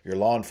your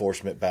law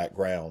enforcement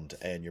background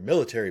and your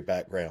military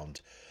background,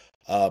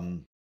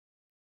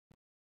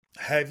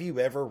 have you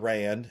ever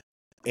ran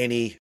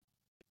any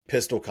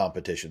pistol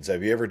competitions?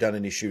 Have you ever done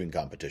any shooting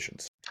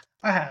competitions?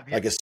 I have. Yeah. I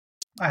guess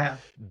I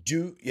have.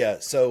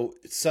 so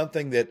it's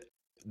something that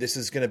this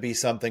is going to be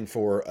something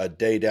for a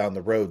day down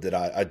the road that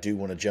I do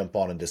want to jump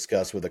on and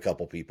discuss with a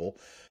couple people.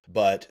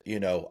 But, you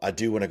know, I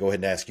do want to go ahead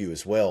and ask you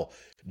as well.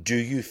 Do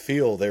you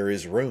feel there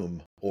is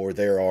room, or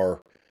there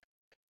are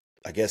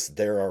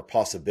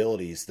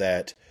possibilities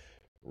that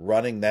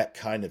running that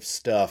kind of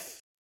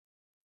stuff,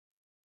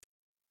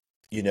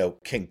 you know,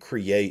 can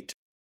create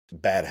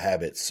bad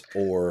habits,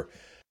 or,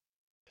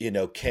 you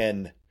know,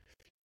 can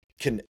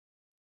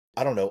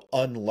I don't know,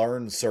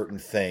 unlearn certain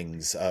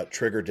things,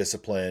 trigger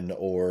discipline,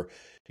 or,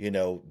 you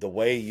know, the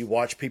way you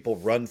watch people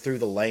run through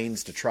the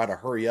lanes to try to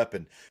hurry up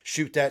and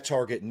shoot that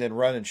target and then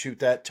run and shoot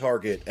that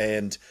target.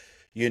 And,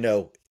 you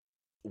know,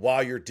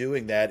 while you're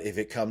doing that, if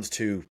it comes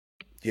to,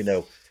 you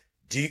know,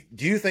 do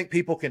you think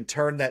people can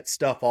turn that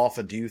stuff off,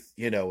 and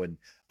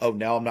oh,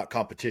 now I'm not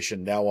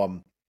competition. Now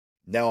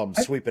I'm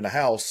sweeping a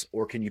house,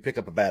 or can you pick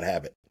up a bad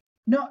habit?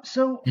 No,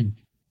 so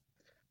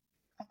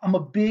I'm a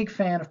big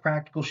fan of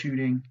practical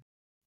shooting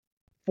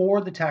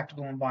for the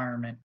tactical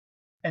environment.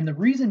 And the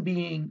reason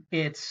being,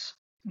 it's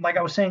like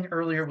I was saying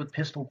earlier with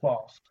pistol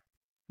quals.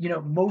 You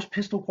know, most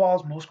pistol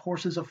quals, most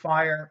courses of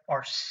fire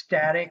are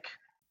static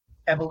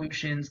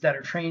evolutions that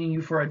are training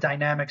you for a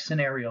dynamic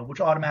scenario, which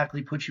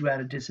automatically puts you at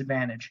a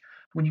disadvantage.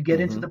 When you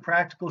get into the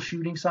practical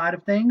shooting side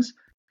of things,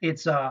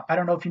 it's I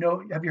don't know if you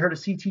know, have you heard of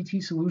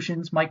CTT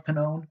Solutions, Mike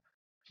Pannone?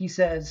 He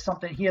says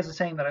something, he has a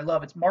saying that I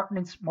love. It's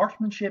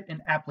marksmanship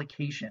in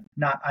application,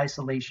 not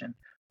isolation.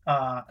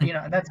 You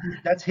know, and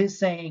that's his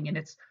saying, and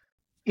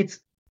it's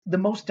the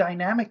most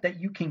dynamic that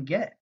you can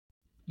get,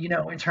 you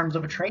know, in terms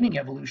of a training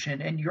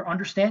evolution, and you're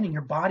understanding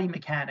your body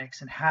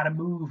mechanics and how to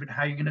move and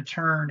how you're going to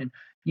turn and,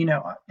 you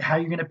know, how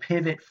you're going to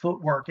pivot,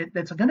 footwork.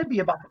 It's going to be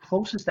about the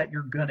closest that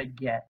you're going to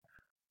get.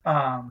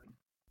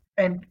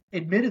 And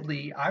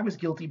admittedly, I was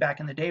guilty back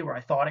in the day where I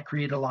thought it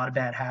created a lot of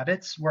bad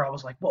habits, where I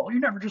was like, well,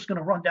 you're never just going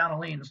to run down a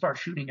lane and start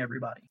shooting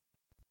everybody.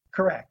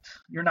 Correct.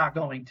 You're not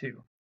going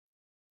to.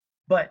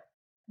 But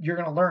you're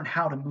going to learn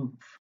how to move.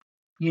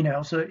 You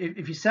know, so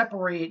if you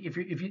separate, if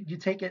you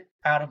take it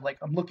out of, like,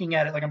 I'm looking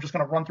at it like I'm just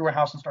going to run through a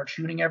house and start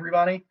shooting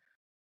everybody,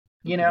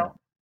 you know,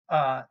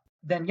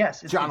 then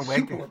yes, it's John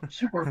Wick.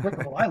 super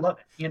applicable. I love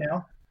it, you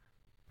know.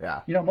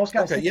 Yeah. You know, most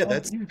guys think,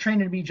 that's you're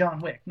training to be John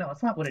Wick. No,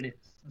 it's not what it is.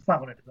 It's not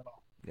what it is at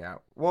all. Yeah.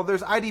 Well,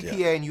 there's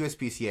IDPA and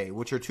USPCA,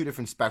 which are two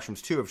different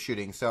spectrums too of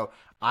shooting. So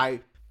the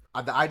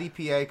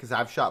IDPA, because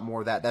I've shot more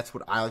of that, that's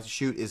what I like to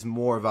shoot, is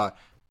more of a,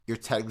 you're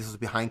technically supposed to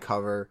be behind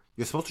cover.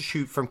 You're supposed to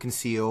shoot from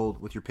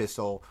concealed with your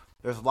pistol.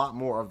 There's a lot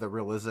more of the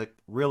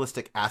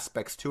realistic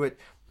aspects to it.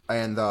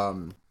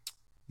 And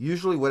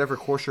usually whatever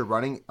course you're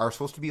running are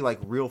supposed to be like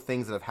real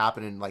things that have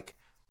happened in like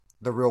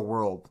the real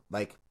world,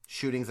 like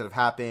shootings that have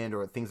happened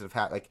or things that have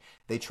happened. Like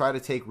they try to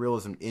take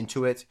realism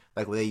into it,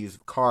 like they use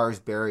cars,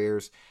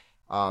 barriers.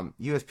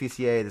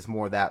 USPCA, there's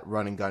more of that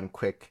run and gun,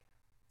 quick,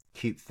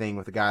 cute thing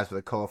with the guys with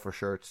the colorful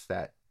shirts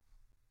that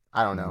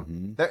I don't know.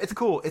 It's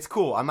cool. It's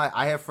cool.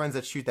 I have friends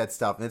that shoot that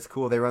stuff, and it's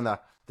cool. They run the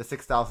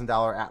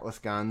 $6,000 Atlas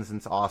guns, and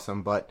it's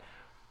awesome. But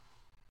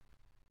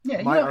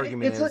Yeah, my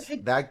argument is that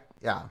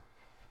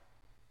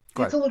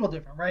it's a little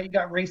different, right? You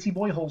got Racy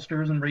Boy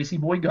holsters and Racy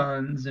Boy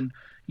guns, and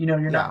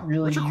you're not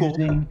really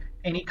using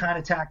any kind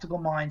of tactical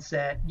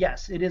mindset.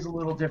 Yes, it is a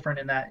little different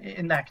in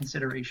that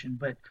consideration,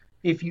 but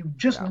if you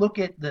just look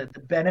at the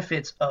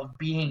benefits of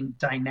being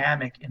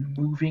dynamic and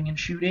moving and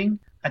shooting,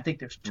 I think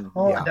there's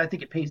I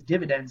think it pays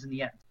dividends in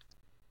the end.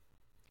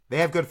 They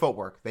have good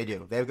footwork. They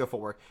do. They have good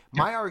footwork.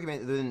 My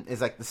argument then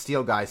is like the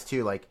steel guys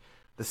too. Like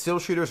the steel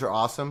shooters are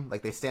awesome.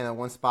 Like they stand in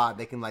one spot,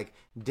 they can like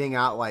ding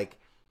out like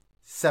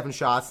 7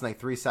 shots in like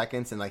 3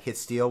 seconds and like hit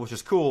steel, which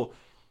is cool.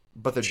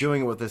 But they're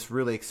doing it with this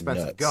really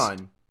expensive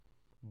gun.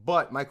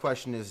 But my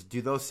question is,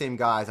 do those same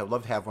guys? I would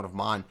love to have one of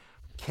mine.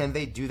 Can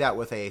they do that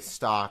with a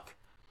stock,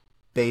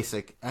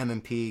 basic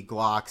M&P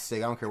Glock, SIG?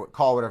 I don't care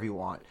call it whatever you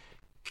want.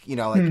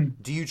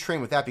 Do you train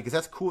with that? Because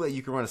that's cool that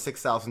you can run a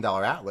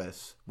 $6,000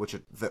 Atlas, which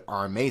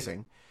are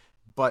amazing.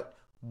 But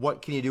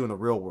what can you do in the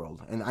real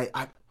world? And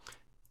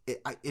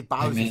it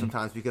bothers me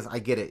sometimes because I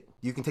get it.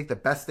 You can take the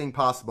best thing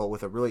possible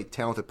with a really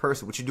talented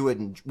person, which we do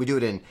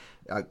it in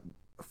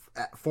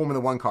Formula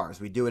One cars.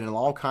 We do it in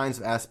all kinds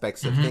of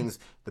aspects of things.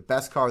 The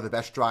best car, the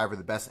best driver,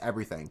 the best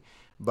everything.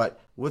 But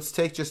let's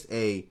take just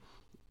a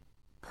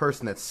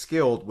person that's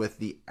skilled with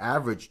the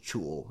average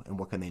tool, and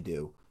what can they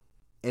do?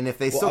 And if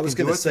they still can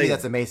do it, to me,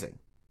 that's amazing.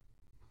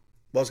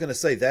 Well, I was going to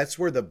say that's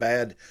where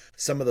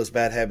some of those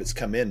bad habits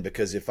come in,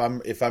 because if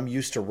I'm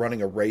used to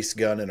running a race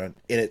gun in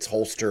its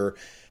holster,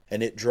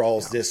 and it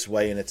draws this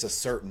way and it's a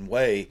certain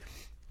way,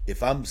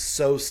 if I'm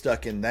so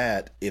stuck in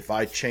that, if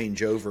I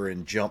change over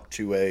and jump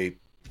to a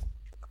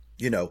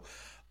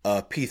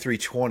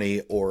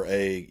P320 or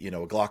a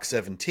Glock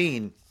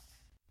 17,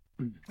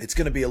 it's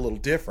going to be a little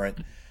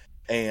different.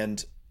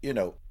 And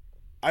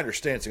I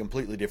understand it's a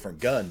completely different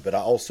gun, but I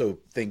also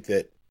think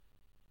that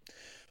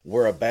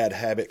where a bad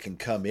habit can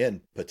come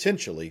in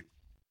potentially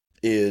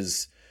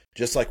is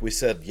just like we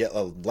said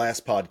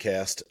last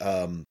podcast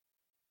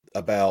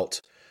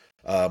about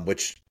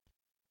which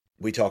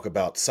we talk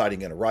about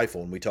sighting in a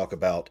rifle, and we talk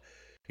about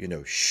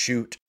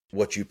shoot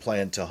what you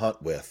plan to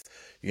hunt with.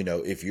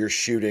 If you're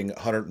shooting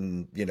 100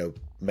 and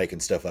making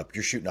stuff up,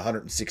 you're shooting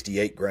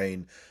 168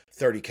 grain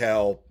 30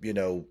 cal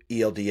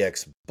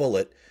ELDX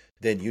bullet,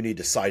 then you need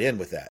to sight in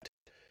with that.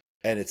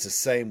 And it's the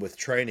same with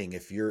training.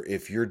 If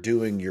you're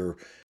doing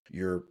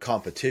your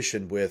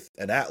competition with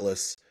an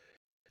Atlas,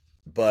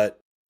 but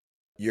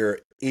your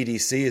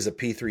EDC is a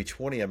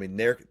P320, I mean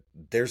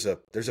there's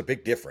a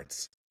big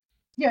difference.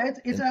 Yeah,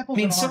 it's apples.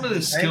 I mean, some of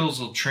the skills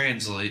will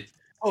translate.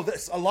 Oh,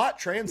 a lot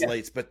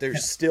translates, but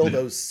there's still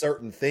those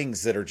certain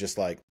things that are just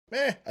like,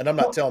 And I'm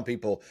not telling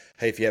people,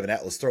 hey, if you have an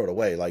Atlas, throw it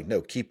away. Like,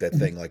 no, keep that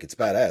thing like it's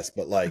badass.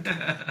 But like,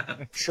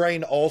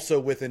 train also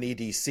with an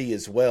EDC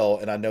as well.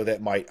 And I know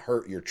that might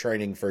hurt your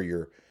training for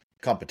your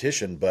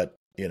competition, but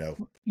you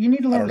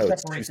need to learn to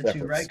separate the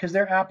two, right? Because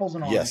they're apples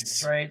and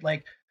oranges, right?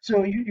 Like,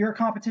 so you're a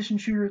competition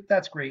shooter,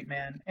 that's great,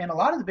 man. And a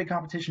lot of the big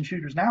competition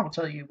shooters now will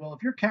tell you, well,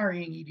 if you're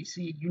carrying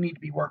EDC, you need to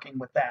be working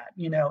with that,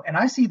 And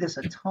I see this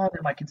a ton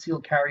in my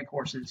concealed carry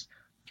courses.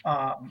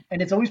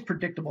 And it's always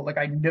predictable. Like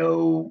I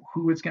know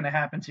who it's going to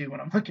happen to when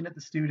I'm looking at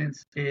the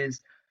students is,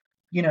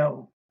 I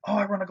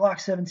run a Glock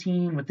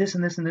 17 with this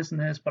and this and this and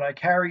this, but I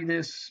carry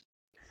this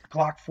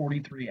Glock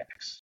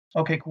 43X.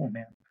 Okay, cool,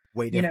 man.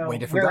 Way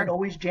different. Where it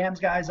always jams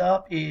guys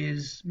up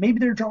is maybe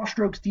their draw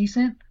stroke's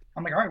decent.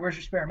 I'm like, all right, where's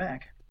your spare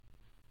mag?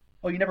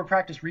 Oh, you never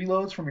practice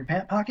reloads from your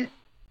pant pocket?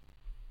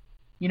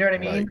 You know what I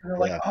mean? Right. And they're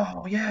like,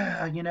 oh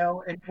yeah,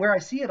 and where I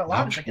see it a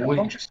lot is I get a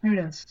bunch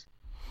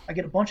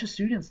of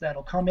students.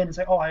 That'll come in and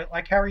say, oh,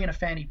 I carry in a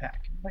fanny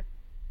pack. I'm like,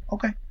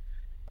 okay.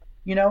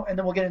 And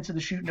then we'll get into the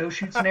shoot, no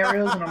shoot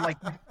scenarios. And I'm like,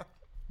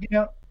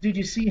 did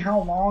you see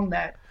how long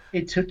that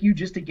it took you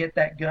just to get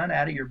that gun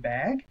out of your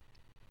bag?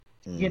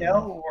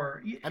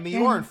 Or I mean,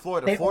 you are in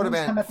Florida. Florida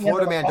man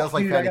does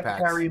like fanny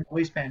packs. Carry a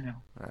waistband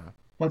now. Yeah.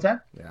 What's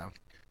that? Yeah.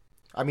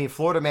 I mean,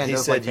 Florida man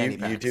does like fanny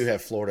packs. You do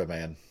have Florida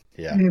man.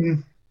 Yeah.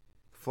 Mm-hmm.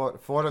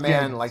 Florida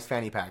man likes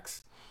fanny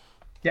packs.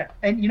 Yeah,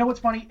 and you know what's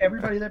funny?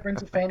 Everybody that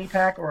brings a fanny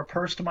pack or a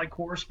purse to my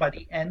course, by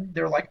the end,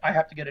 they're like, I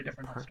have to get a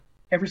different holster.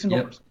 Every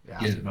single person.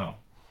 Yeah.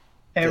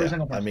 Every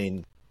single person. I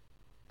mean,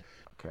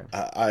 okay.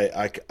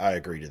 I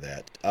agree to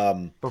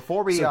that.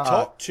 Before we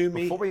talk to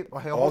me.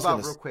 Hold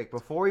on real quick.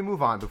 Before we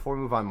move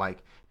on,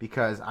 Mike,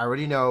 because I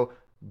already know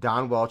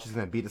Don Welch is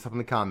going to beat us up in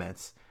the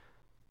comments.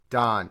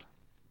 Don,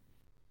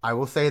 I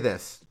will say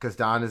this because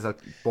Don is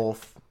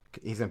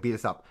he's going to beat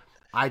us up.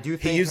 I do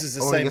think he uses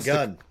the same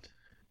gun.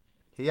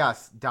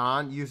 Yes,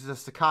 Don uses a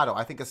staccato.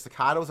 I think a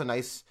staccato is a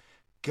nice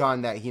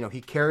gun that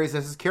he carries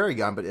as his carry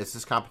gun, but it's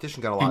his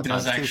competition gun a lot of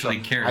times too. He does actually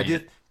carry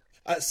it.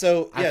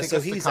 So I yeah, think so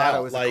a he's staccato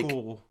out is like a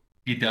cool.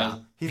 He does.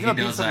 He's He gonna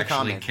beat does some of the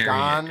actually comments. carry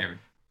Don, it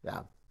yeah.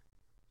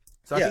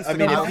 So Yeah, think I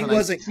mean, if staccato's he a nice-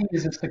 wasn't- C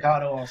is a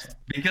staccato also.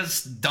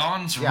 because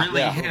Don's Yeah, really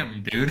yeah.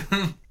 him, dude.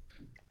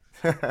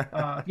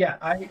 Yeah,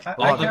 I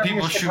All the carry a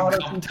people shoot staccato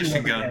C2 competition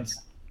every day.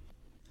 guns.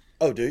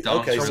 Oh, dude.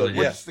 Dom's Okay, really so him.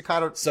 yeah. What's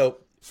staccato? So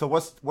So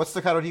what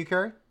staccato do you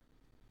carry?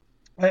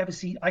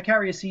 I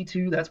carry a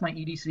C2. That's my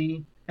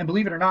EDC, and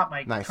believe it or not,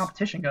 my Nice.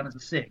 competition gun is a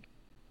SIG.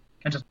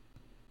 I just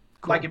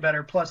Cool. like it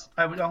better. Plus,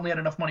 I would only had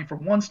enough money for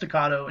one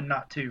staccato and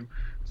not two.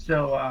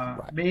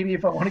 So maybe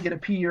if I want to get a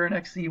P or an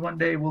XC one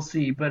day, we'll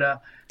see.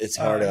 But it's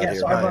hard out yeah, here.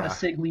 so I man. run a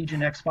SIG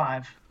Legion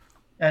X5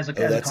 as a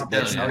that's-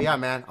 competition. Yeah. Oh yeah,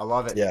 man, I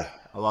love it. Yeah.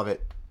 I love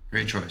it.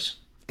 Great choice.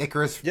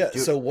 Icarus. Yeah,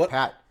 so what-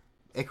 Pat?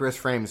 Icarus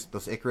frames.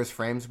 Those Icarus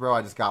frames, bro.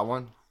 I just got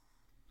one.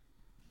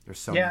 They're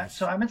so Yeah, nice.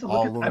 so I meant to All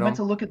look. I aluminum. meant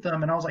to look at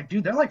them, and I was like,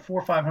 dude, they're like $400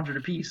 or $500 a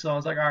piece. So I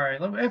was like, all right,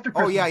 after Christmas.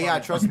 Oh yeah, I'll yeah.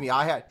 get Trust one. me,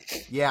 I had.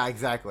 Yeah,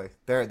 exactly.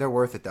 They're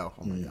worth it though.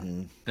 Oh my Mm-hmm.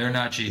 god. They're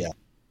not cheap. Yeah.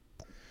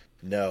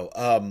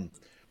 No.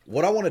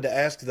 What I wanted to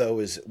ask though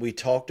is we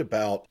talked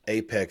about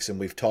Apex and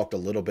we've talked a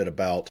little bit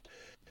about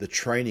the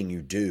training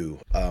you do.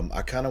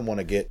 I kind of want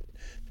to get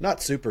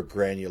not super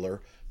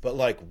granular, but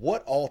like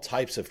what all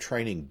types of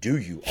training do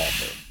you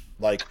offer?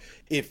 Like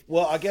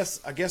I guess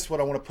what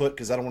I want to put,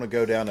 because I don't want to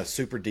go down a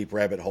super deep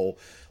rabbit hole.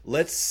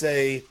 Let's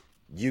say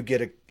you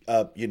get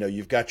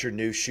you've got your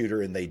new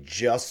shooter and they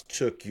just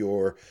took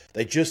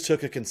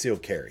a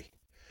concealed carry.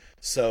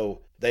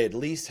 So they at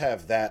least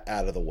have that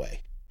out of the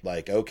way.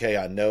 Like, okay,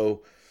 I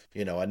know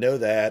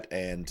that,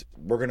 and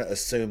we're going to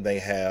assume they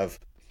have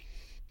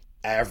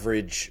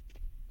average,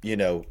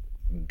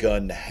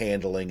 gun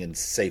handling and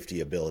safety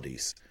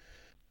abilities.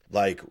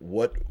 Like,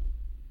 what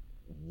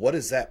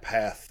does that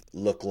path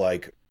look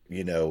like,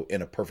 in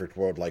a perfect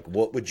world? Like,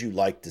 what would you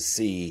like to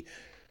see,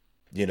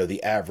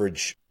 the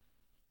average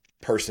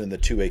person in the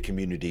 2A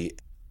community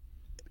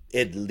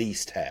at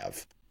least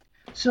have?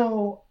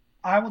 So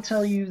I will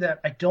tell you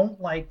that I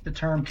don't like the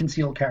term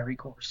concealed carry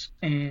course,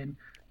 and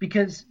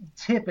because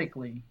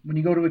typically when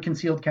you go to a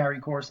concealed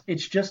carry course,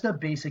 it's just a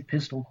basic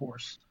pistol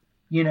course.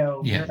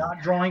 We're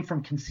not drawing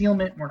from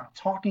concealment. We're not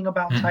talking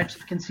about types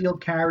of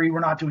concealed carry. We're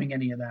not doing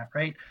any of that,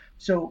 right?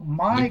 So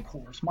my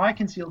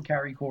concealed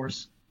carry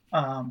course,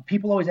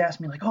 people always ask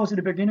me like, oh, is it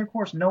a beginner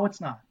course? No,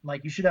 it's not.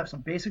 Like, you should have some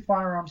basic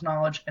firearms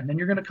knowledge, and then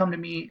you're going to come to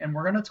me and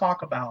we're going to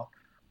talk about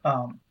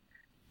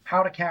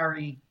how to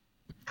carry,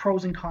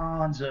 pros and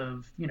cons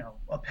of,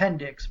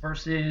 appendix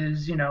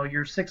versus,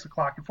 your 6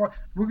 o'clock and 4.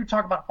 We're going to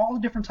talk about all the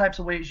different types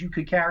of ways you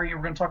could carry, and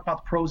we're going to talk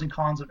about the pros and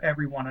cons of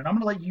every one. And I'm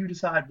going to let you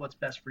decide what's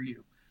best for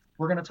you.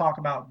 We're going to talk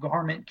about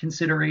garment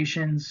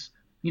considerations.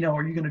 Are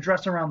you going to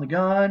dress around the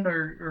gun,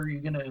 or are you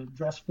going to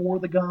dress for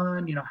the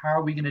gun? How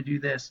are we going to do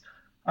this?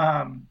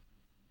 And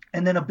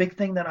then a big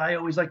thing that I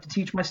always like to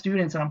teach my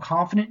students, and I'm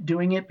confident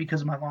doing it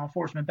because of my law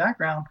enforcement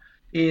background,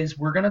 is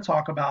we're going to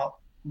talk about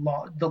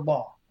the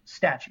law,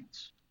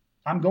 statutes.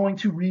 I'm going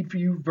to read for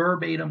you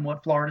verbatim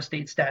what Florida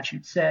state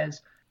statute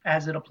says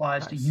as it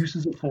applies to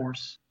uses of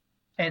force.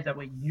 And that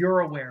way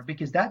you're aware,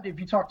 because that, if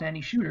you talk to any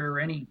shooter or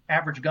any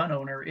average gun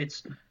owner,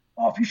 it's,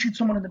 oh, if you shoot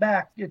someone in the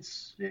back,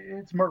 it's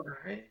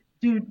murder.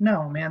 Dude,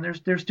 no, man,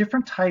 there's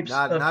different types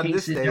of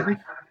cases.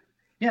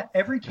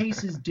 Every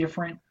case is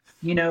different,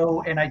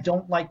 and I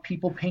don't like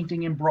people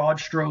painting in broad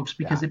strokes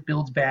because it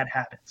builds bad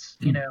habits,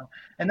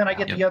 And then I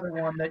get the other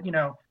one that,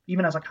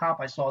 even as a cop,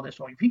 I saw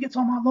this, like, if he gets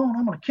on my lawn,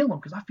 I'm going to kill him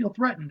because I feel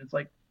threatened. It's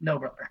like, no,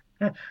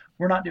 brother,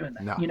 we're not doing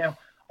that, No.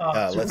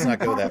 So let's not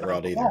go that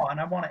route either. And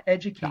I want to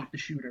educate the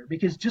shooter,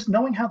 because just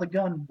knowing how the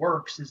gun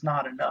works is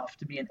not enough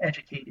to be an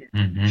educated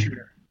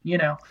shooter,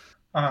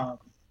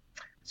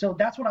 So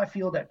that's what I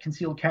feel that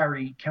concealed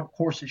carry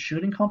courses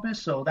should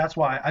encompass. So that's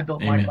why I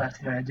built my class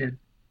the way I did.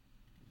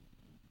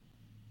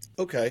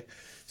 Okay.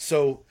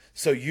 So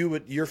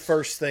your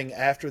first thing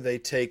after they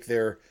take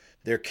their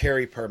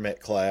carry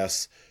permit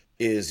class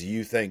is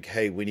you think,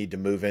 hey, we need to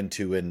move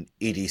into an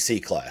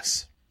EDC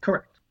class.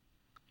 Correct.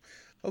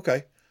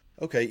 Okay.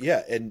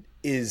 Yeah. And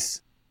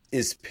is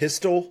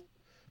pistol,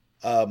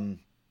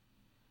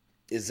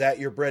 is that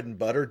your bread and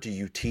butter? Do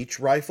you teach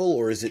rifle,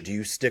 or do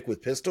you stick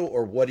with pistol,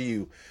 or what do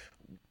you?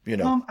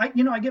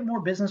 I get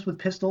more business with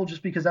pistol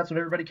just because that's what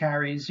everybody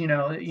carries.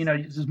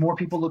 There's more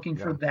people looking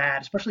for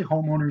that, especially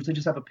homeowners. They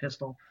just have a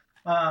pistol.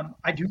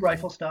 I do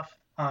rifle stuff.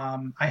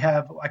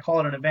 I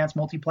call it an advanced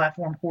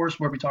multi-platform course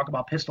where we talk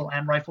about pistol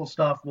and rifle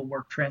stuff. We'll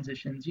work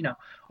transitions,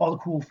 all the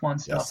cool, fun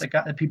stuff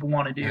that people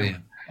want to do.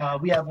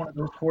 We have one of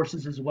those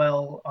courses as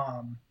well.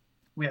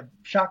 We have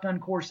shotgun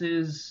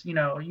courses. You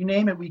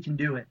name it, we can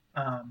do it.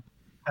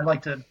 I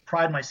like to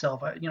pride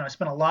myself. I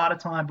spent a lot of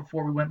time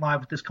before we went live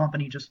with this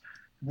company just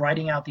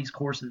writing out these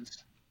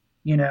courses,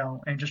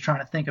 and just trying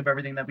to think of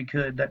everything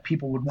that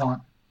people would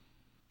want.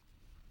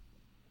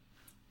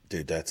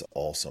 Dude, that's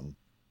awesome.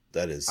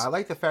 That is. I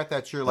like the fact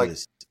that you're like,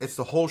 it's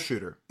the whole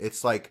shooter.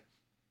 It's like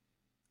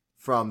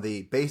from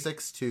the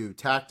basics to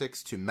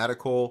tactics to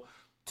medical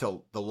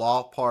to the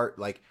law part.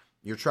 Like,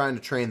 you're trying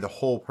to train the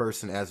whole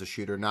person as a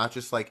shooter, not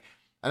just like,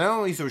 and I don't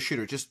only use a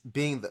shooter, just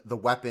being the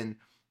weapon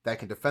that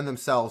can defend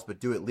themselves but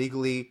do it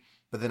legally,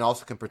 but then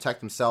also can protect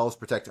themselves,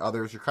 protect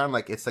others. You're kind of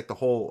like, it's like the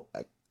whole,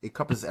 it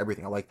encompasses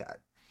everything. I like that.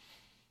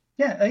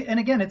 Yeah, and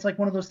again, it's like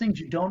one of those things,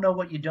 you don't know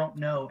what you don't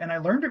know. And I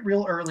learned it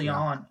real early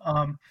on.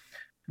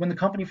 When the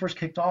company first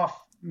kicked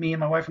off, me and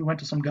my wife, we went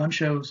to some gun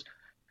shows,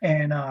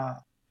 and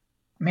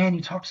man,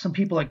 you talk to some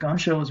people at gun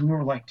shows, and we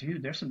were like,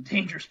 dude, there's some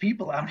dangerous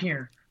people out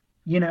here,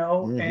 And I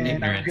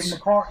would give them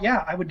a card.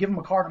 Yeah, I would give them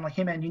a card. I'm like,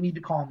 hey man, you need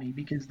to call me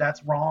because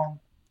that's wrong.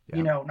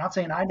 Yeah. Not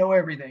saying I know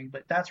everything,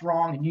 but that's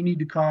wrong, and you need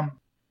to come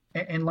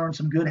and learn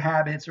some good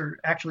habits or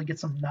actually get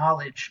some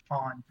knowledge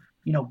on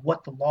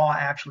what the law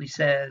actually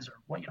says, or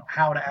what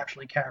how to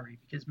actually carry.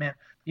 Because man,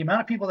 the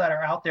amount of people that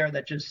are out there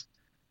that just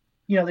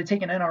they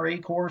take an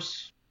NRA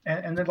course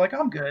and they're like,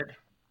 I'm good.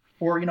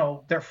 Or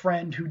their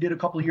friend who did a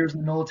couple of years in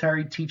the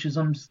military teaches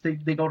them. They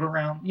go to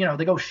round,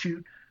 they go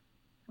shoot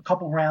a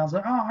couple rounds.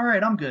 Like, oh, all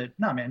right, I'm good.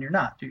 No, man, you're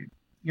not, dude.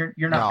 You're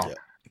not. No.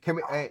 Can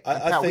we? I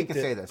can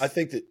say this. I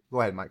think that.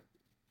 Go ahead, Mike.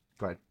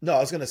 Go ahead. No, I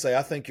was going to say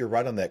I think you're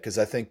right on that, because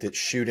I think that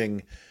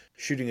shooting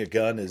a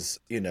gun is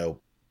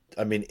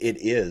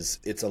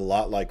it's a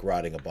lot like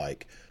riding a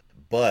bike,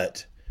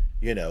 but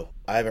I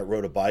haven't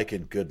rode a bike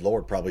in, good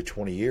Lord, probably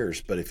 20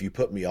 years. But if you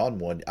put me on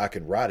one, I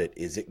can ride it.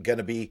 Is it going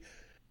to be?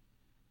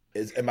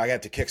 Am I going to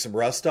have to kick some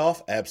rust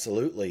off?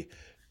 Absolutely.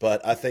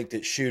 But I think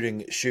that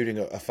shooting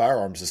a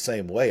firearm is the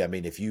same way. I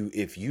mean, if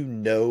you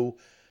know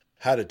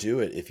how to do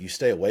it, if you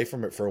stay away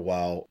from it for a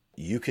while,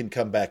 you can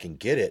come back and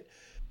get it,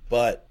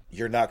 but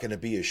you're not going to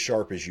be as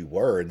sharp as you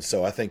were. And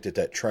so I think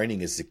that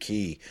training is the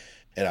key.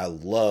 And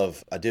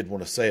I did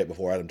want to say it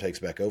before Adam takes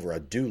back over. I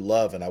do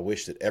love, and I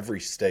wish that every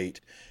state,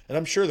 and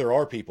I'm sure there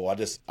are people, I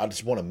just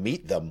want to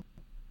meet them.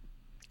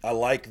 I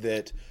like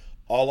that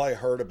all I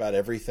heard about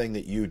everything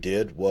that you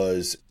did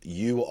was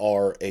you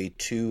are a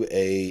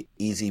 2A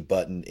easy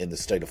button in the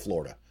state of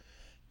Florida.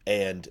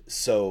 And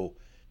so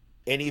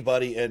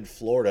anybody in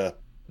Florida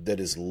that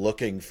is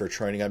looking for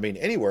training, I mean,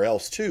 anywhere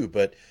else too,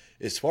 but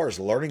as far as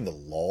learning the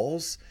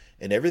laws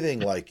and everything,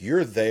 like,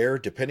 you're there,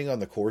 depending on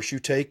the course you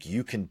take,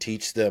 you can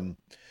teach them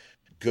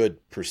good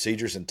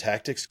procedures and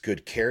tactics,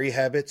 good carry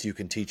habits. You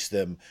can teach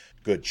them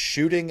good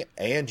shooting,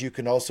 and you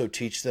can also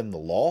teach them the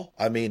law.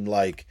 I mean,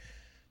 like,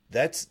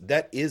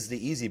 that is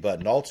the easy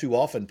button. All too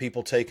often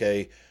people take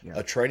a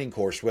training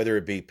course, whether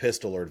it be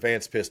pistol or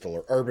advanced pistol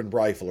or urban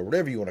rifle or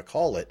whatever you want to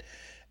call it,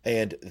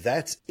 and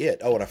that's it.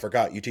 Oh, and I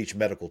forgot, you teach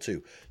medical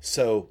too.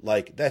 So,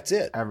 like, that's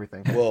it.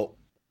 Everything. Well,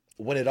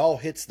 when it all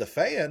hits the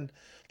fan,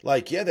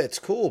 like, yeah, that's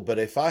cool, but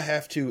if I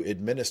have to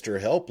administer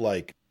help,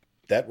 like,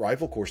 that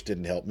rifle course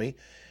didn't help me.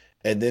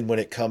 And then when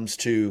it comes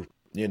to,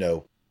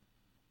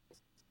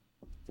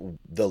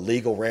 the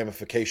legal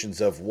ramifications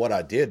of what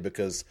I did,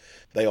 because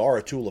they are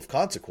a tool of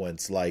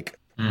consequence, like,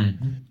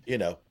 am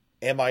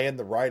I in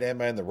the right?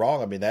 Am I in the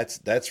wrong? I mean,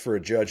 that's for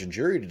a judge and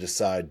jury to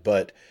decide.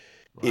 But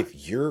right.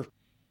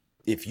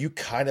 if you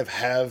kind of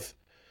have,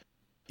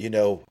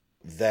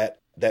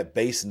 that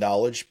base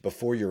knowledge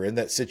before you're in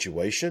that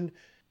situation,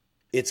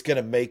 it's going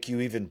to make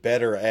you even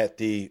better at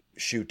the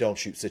shoot, don't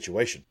shoot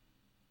situation.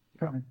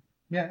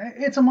 Yeah,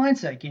 it's a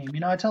mindset game.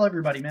 I tell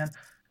everybody, man,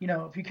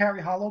 if you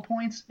carry hollow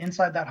points,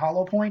 inside that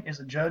hollow point is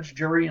a judge,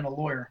 jury, and a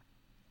lawyer.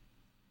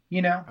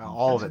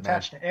 All of it,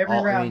 attached man. to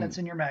every round that's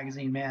in your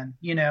magazine, man.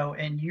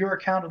 And you're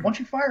accountable. Once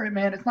you fire it,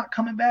 man, it's not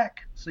coming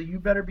back. So you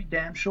better be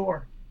damn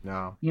sure.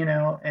 No.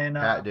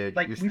 And dude,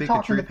 like we've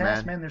talked in the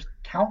past, man, there's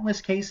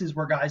countless cases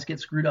where guys get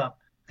screwed up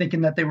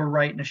thinking that they were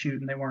right in a shoot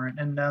and they weren't,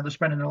 and they're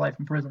spending their life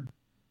in prison.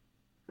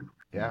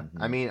 Yeah,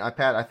 I mean,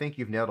 Pat, I think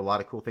you've nailed a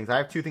lot of cool things. I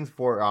have two things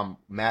for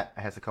Matt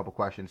has a couple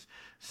questions.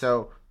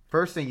 So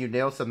first thing, you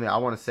nailed something I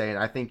want to say, and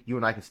I think you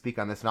and I can speak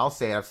on this, and I'll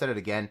say it. I've said it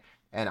again,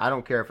 and I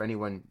don't care if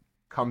anyone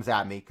comes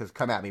at me, because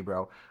come at me,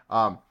 bro.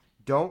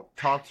 Don't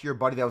talk to your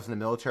buddy that was in the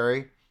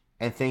military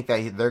and think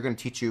that they're going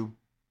to teach you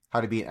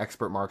how to be an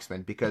expert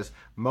marksman, because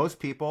most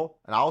people,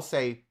 and I'm going to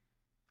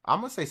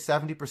say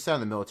 70% of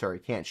the military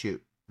can't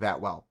shoot that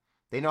well.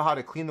 They know how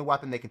to clean the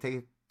weapon. They can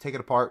take it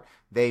apart.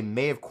 They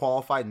may have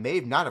qualified,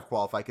 may not have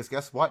qualified, because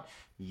guess what?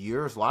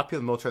 There's a lot of people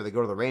in the military that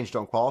go to the range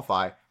don't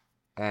qualify,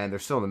 and they're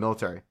still in the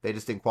military. They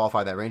just didn't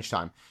qualify that range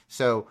time.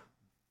 So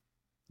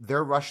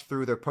they're rushed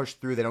through, they're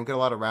pushed through, they don't get a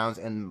lot of rounds,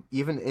 and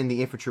even in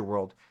the infantry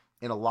world,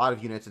 in a lot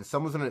of units, and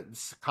someone's going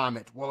to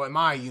comment, well, in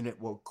my unit,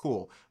 well,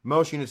 cool.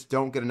 Most units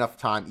don't get enough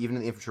time, even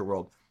in the infantry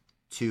world,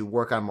 to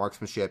work on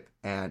marksmanship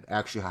and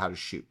actually how to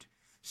shoot.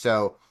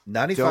 So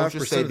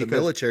 95% of the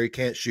military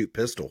can't shoot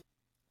pistol.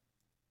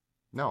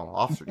 No,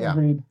 officer, yeah,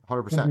 Agreed.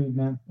 100%. Agreed,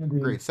 man.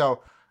 Agreed.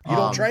 So you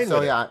don't train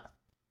with it.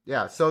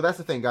 Yeah. So that's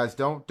the thing, guys.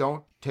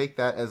 Don't take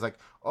that as like,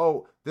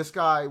 oh, this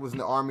guy was in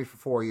the Army for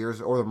 4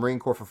 years or the Marine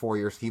Corps for 4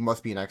 years. He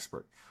must be an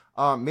expert.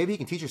 Maybe he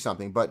can teach you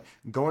something, but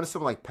going to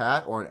someone like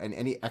Pat or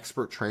any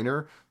expert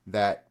trainer,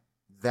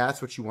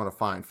 that's what you want to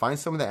find. Find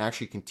someone that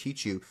actually can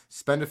teach you.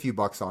 Spend a few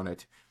bucks on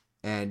it,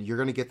 and you're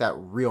going to get that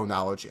real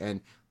knowledge.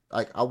 And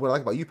what I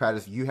like about you, Pat,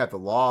 is you have the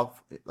law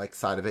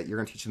side of it. You're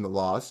going to teach them the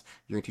laws.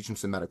 You're going to teach them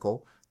some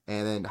medical,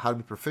 and then how to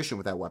be proficient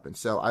with that weapon.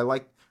 So I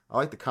like I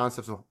like the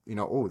concepts of,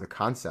 the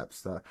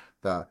concepts,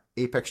 the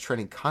Apex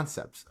training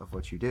concepts of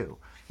what you do.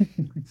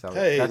 So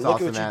Hey, that's look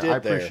awesome, what you man. did I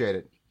there. appreciate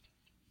it.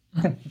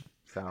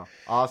 So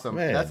awesome.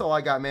 Man. That's all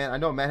I got, man. I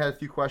know Matt had a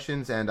few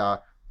questions, and I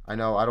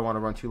know I don't want to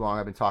run too long.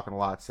 I've been talking a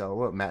lot, so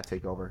we'll let Matt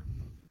take over.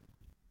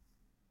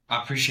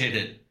 I appreciate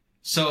it.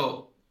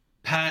 So,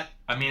 Pat,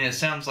 I mean, it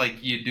sounds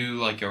like you do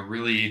like a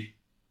really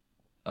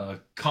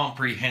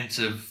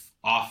comprehensive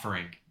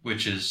offering,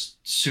 which is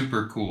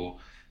super cool,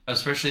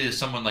 especially as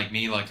someone like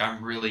me. Like,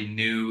 I'm really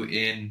new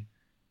in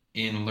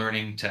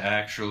learning to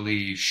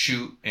actually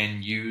shoot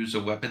and use a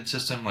weapon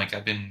system. Like,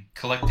 I've been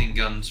collecting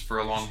guns for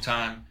a long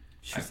time.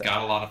 I've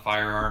got a lot of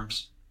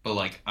firearms, but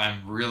like,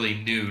 I'm really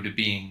new to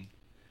being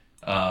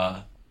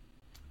like,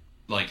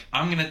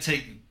 I'm gonna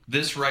take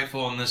this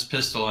rifle and this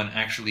pistol and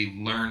actually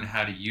learn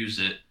how to use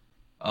it.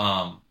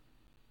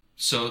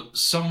 So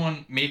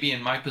someone maybe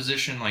in my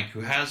position, like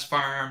who has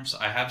firearms,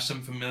 I have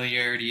some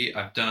familiarity.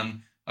 I've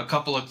done a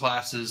couple of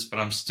classes, but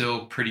I'm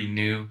still pretty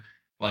new.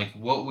 Like,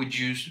 what would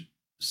you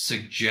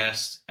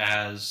suggest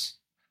as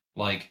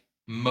like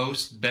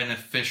most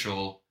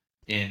beneficial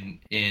in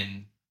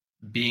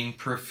being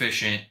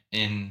proficient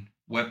in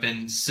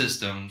weapon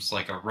systems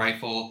like a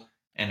rifle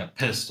and a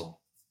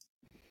pistol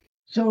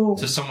So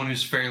to someone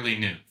who's fairly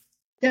new?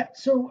 yeah,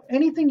 so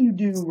anything you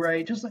do,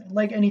 right, just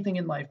like anything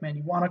in life, man,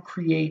 you want to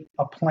create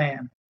a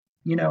plan,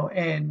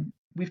 and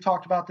we've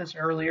talked about this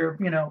earlier,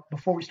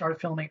 before we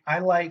started filming. I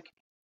like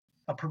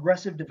a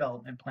progressive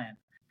development plan,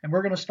 and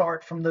we're going to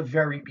start from the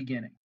very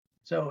beginning.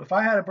 So if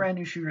I had a brand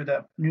new shooter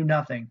that knew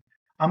nothing,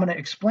 I'm going to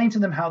explain to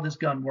them how this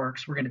gun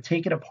works. We're going to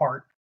take it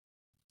apart.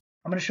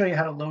 I'm going to show you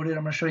how to load it.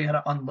 I'm going to show you how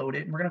to unload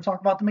it. And we're going to talk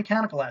about the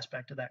mechanical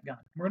aspect of that gun.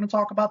 We're going to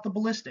talk about the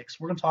ballistics.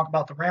 We're going to talk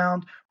about the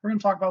round. We're going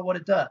to talk about what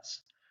it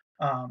does.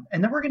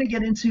 And then we're going to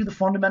get into the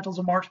fundamentals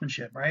of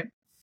marksmanship, right?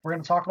 We're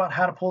going to talk about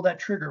how to pull that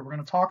trigger. We're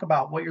going to talk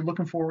about what you're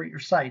looking for with your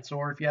sights,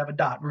 or if you have a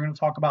dot, we're going to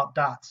talk about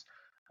dots.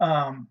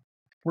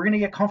 We're going to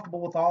get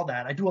comfortable with all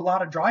that. I do a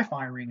lot of dry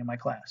firing in my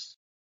class,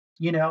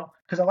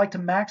 because I like to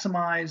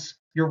maximize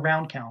your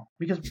round count,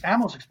 because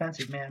ammo's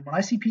expensive, man. When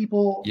I see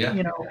people,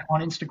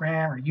 on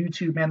Instagram or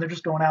YouTube, man, they're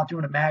just going out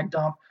doing a mag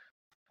dump.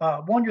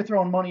 One, you're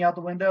throwing money out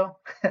the window,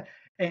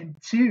 and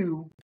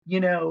two,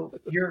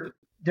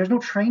 there's no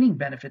training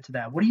benefit to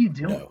that. What are you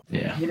doing? No.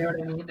 Yeah. You know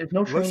what I mean? There's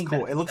no training. Cool.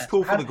 benefit It looks to that.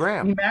 cool So for the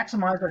gram. We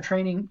maximize our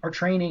training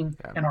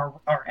and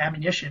our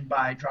ammunition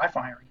by dry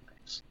firing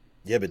things.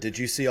 Yeah, but did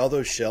you see all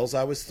those shells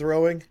I was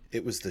throwing?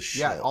 It was the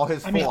shell. Yeah, all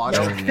his full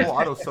auto. Full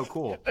auto's so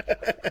cool.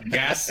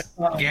 Gas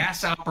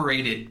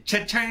operated.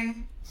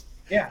 Cha-ching.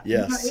 Yeah.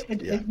 Yes.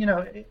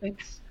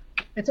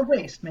 It's a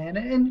waste, man.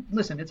 And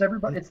listen, it's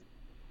everybody. It's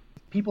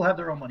people have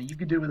their own money. You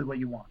can do with it what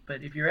you want.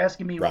 But if you're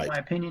asking me what my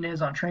opinion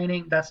is on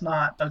training, that's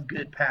not a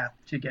good path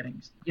to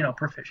getting,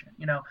 proficient.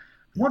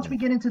 Once we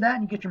get into that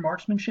and you get your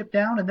marksmanship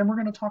down, and then we're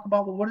going to talk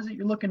about, well, what is it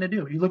you're looking to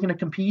do? Are you looking to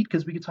compete?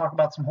 Because we could talk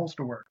about some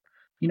holster work.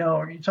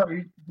 Are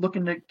you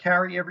looking to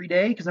carry every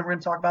day? Because then we're going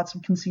to talk about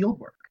some concealed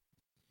work.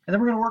 And then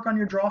we're going to work on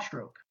your draw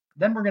stroke.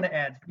 Then we're going to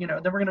add, then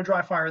we're going to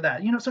dry fire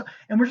that,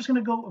 and we're just going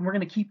to go and we're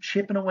going to keep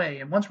chipping away.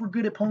 And once we're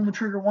good at pulling the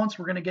trigger once,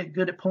 we're going to get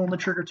good at pulling the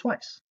trigger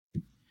twice.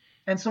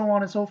 And so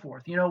on and so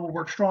forth. We'll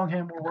work strong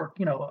hand, we'll work,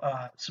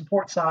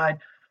 support side.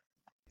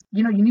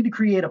 You need to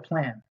create a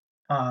plan.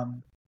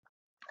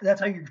 That's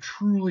how you're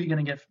truly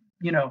going to get,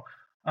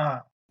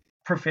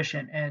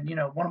 proficient. And,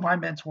 one of my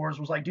mentors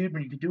was like, dude,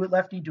 when you can do it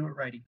lefty, do it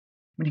righty.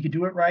 When you can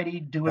do it righty,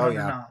 do it under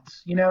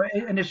nods.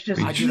 And it's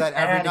just I do that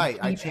every night.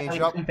 I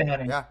change up.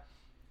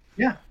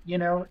 Yeah.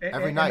 Yeah.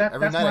 Every night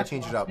I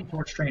change it up.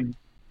 Towards training.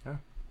 Yeah.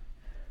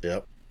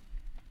 Yep.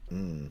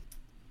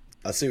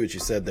 I see what you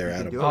said there,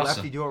 Adam. Do it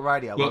lefty, do it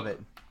righty. I love it.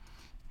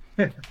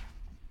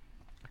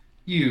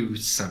 You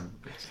son of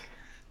a bitch.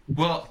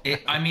 Well,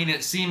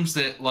 it seems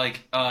that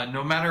like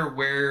no matter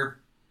where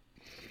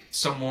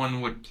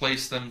someone would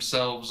place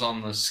themselves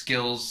on the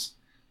skills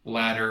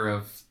ladder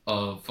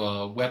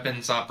of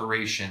weapons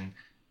operation,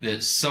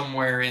 that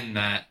somewhere in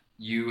that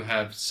you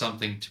have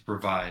something to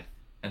provide,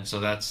 and so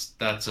that's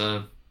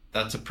a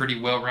pretty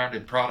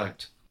well-rounded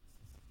product.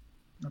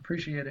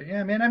 Appreciate it.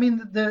 Yeah, man. I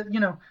mean,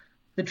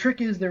 the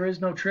trick is there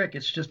is no trick.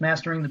 It's just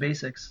mastering the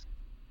basics.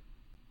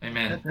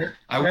 Amen.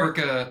 I work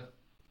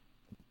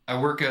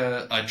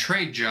a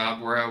trade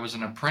job where I was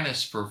an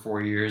apprentice for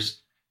 4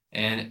 years,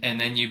 and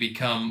then you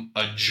become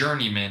a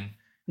journeyman.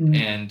 Mm-hmm.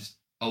 And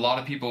a lot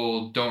of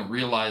people don't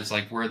realize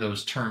like where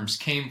those terms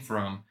came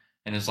from.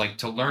 And it's like,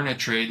 to learn a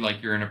trade,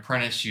 like you're an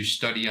apprentice, you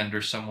study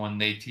under someone,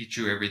 they teach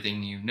you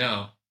everything you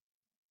know.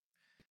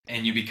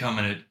 And you become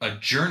a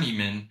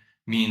journeyman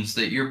means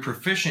that you're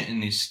proficient in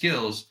these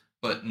skills,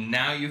 but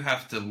now you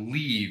have to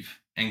leave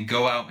and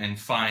go out and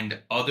find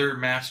other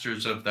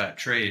masters of that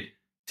trade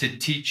to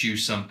teach you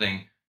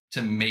something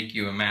to make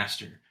you a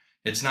master.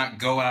 It's not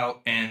go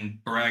out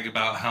and brag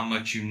about how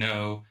much you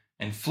know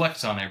and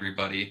flex on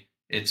everybody.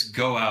 It's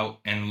go out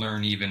and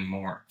learn even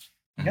more.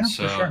 And yeah,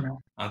 so for sure, man.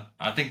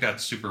 I think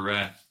that's super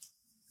rad.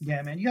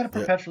 Yeah, man, you got to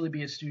perpetually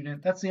be a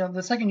student. That's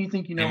the second you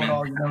think you know Amen. it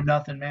all, you know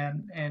nothing,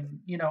 man. And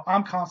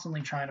I'm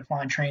constantly trying to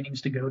find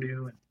trainings to go to.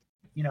 And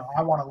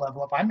I want to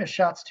level up. I miss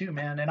shots too,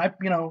 man. And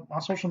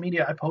on social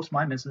media, I post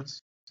my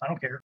misses. I don't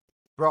care.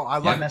 Bro, I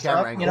love the mess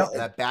camera up,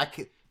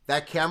 angle.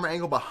 That camera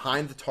angle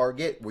behind the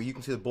target where you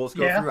can see the bullets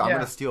go through. I'm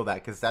gonna steal that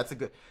because that's a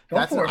good.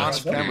 That's an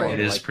honest camera angle. It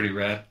is pretty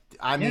rad.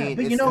 I mean,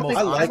 but it's the most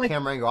honest like,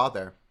 camera angle out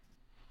there.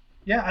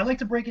 Yeah, I like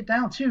to break it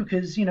down too,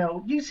 because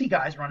you see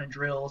guys running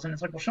drills, and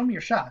it's like, well, show me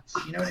your shots.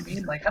 You know what I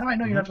mean? Like, how do I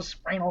know you're not just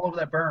spraying all over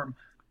that berm?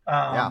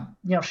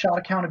 Shot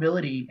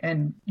accountability,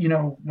 and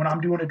when I'm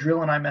doing a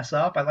drill and I mess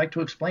up, I like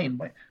to explain.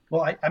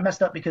 Well, I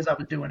messed up because I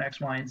was doing X,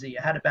 Y, and Z.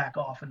 I had to back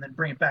off and then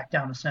bring it back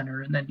down to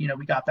center, and then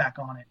we got back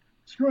on it.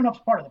 Screwing up's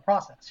part of the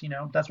process.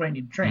 That's what I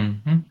need to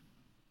train. Mm-hmm.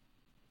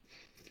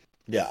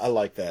 Yeah, I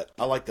like that.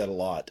 I like that a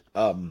lot.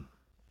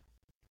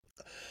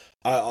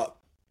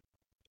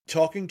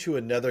 Talking to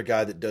another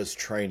guy that does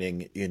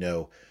training,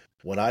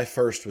 when I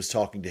first was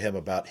talking to him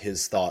about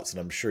his thoughts, and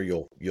I'm sure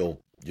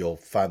you'll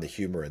find the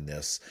humor in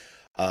this.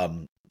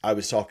 I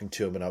was talking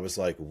to him and I was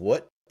like,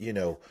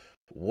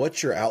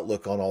 what's your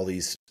outlook on all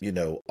these,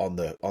 on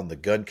the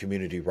gun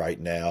community right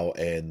now,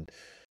 and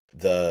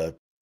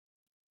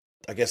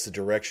I guess the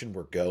direction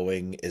we're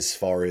going as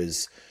far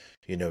as,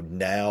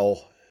 now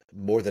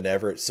more than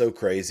ever, it's so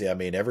crazy. I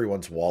mean,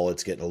 everyone's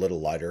wallet's getting a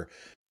little lighter,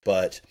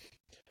 but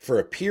for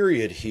a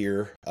period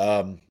here,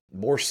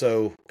 more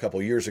so a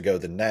couple years ago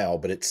than now,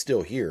 but it's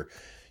still here.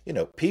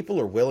 People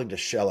are willing to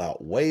shell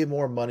out way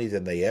more money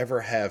than they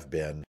ever have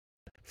been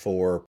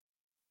for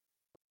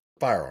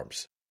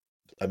firearms.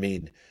 I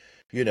mean,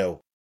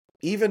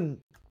 even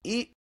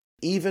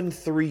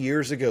 3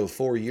 years ago,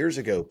 4 years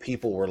ago,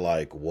 people were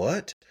like,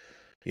 what?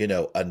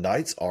 A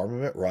Knight's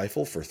Armament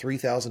rifle for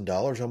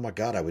 $3,000? Oh my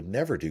God, I would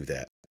never do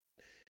that.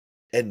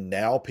 And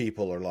now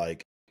people are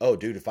like, oh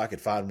dude, if I could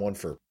find one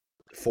for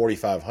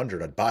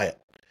 $4,500, I'd buy it.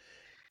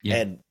 Yeah.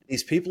 And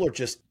these people are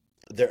just,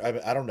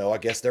 I don't know, I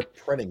guess they're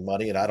printing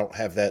money and I don't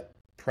have that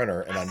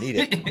printer and I need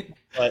it.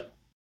 But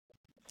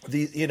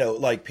these,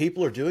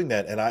 people are doing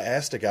that. And I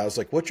asked a guy, I was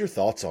like, what's your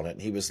thoughts on it?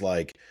 And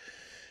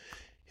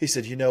he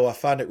said, I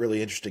find it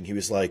really interesting. He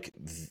was like,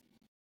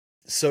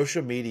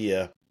 social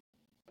media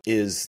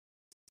is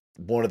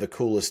one of the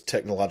coolest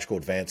technological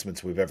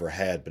advancements we've ever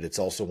had, but it's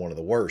also one of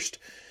the worst,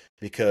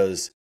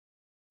 because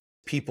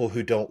people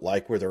who don't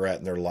like where they're at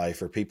in their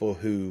life, or people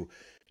who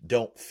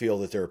don't feel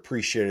that they're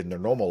appreciated in their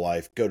normal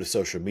life, go to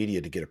social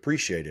media to get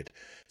appreciated.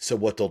 So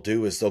what they'll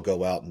do is they'll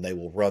go out and they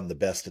will run the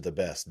best of the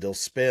best.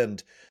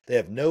 They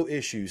have no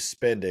issues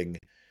spending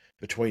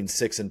between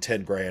 $6,000 and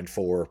 $10,000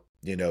 for,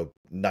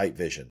 night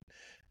vision.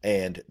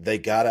 And they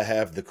got to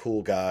have the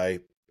cool guy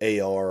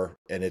AR,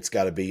 and it's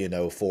got to be,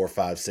 $4,000,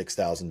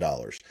 $5,000,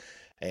 $6,000.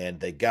 And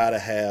they got to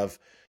have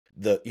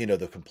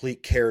the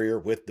complete carrier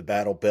with the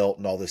battle belt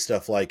and all this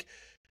stuff. Like,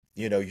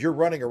 you're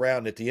running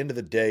around at the end of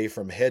the day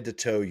from head to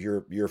toe,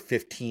 you're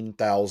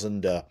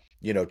 $15,000 to,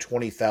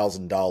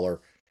 $20,000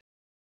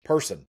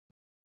 person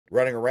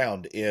running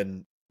around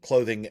in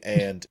clothing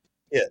and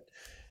kit.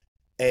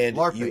 And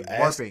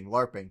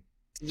LARPing.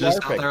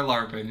 Just out there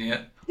LARPing,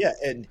 yeah. Yeah,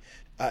 and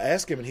I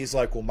asked him, and he's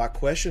like, well, my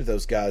question to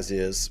those guys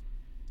is,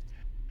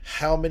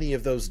 how many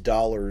of those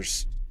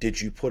dollars did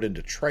you put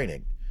into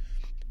training?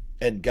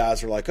 And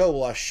guys are like, oh,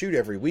 well, I shoot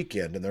every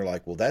weekend. And they're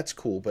like, well, that's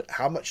cool, but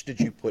how much did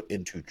you put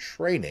into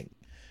training?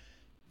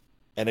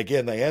 And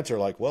again, they answer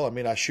like, well, I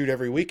mean, I shoot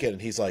every weekend.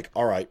 And he's like,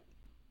 all right,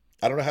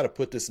 I don't know how to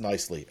put this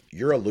nicely.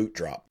 You're a loot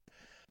drop.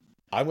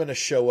 I'm going to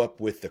show up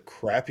with the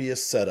crappiest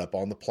setup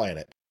on the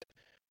planet,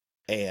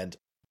 and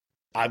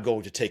I'm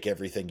going to take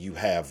everything you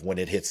have when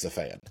it hits the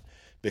fan,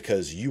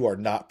 because you are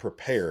not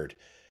prepared.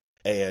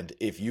 And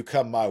if you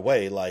come my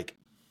way, like,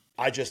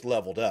 I just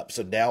leveled up.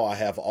 So now I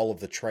have all of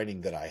the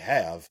training that I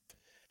have.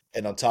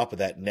 And on top of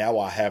that, now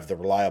I have the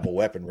reliable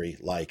weaponry.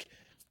 Like,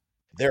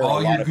 there are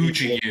a lot of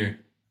Gucci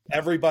gear.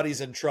 Everybody's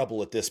in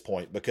trouble at this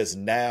point, because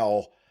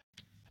now,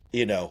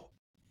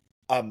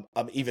 I'm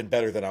even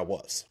better than I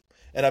was.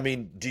 And I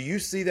mean, do you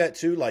see that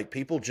too? Like,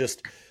 people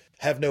just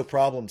have no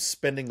problem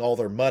spending all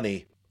their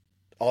money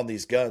on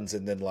these guns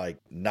and then like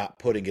not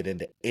putting it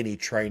into any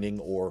training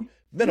or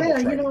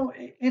minimal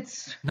training.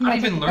 It's not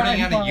even learning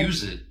how to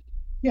use it.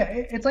 Yeah,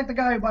 it's like the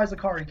guy who buys a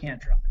car he can't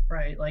drive,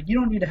 right? Like, you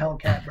don't need a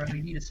Hellcat, bro.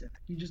 You need a Civic.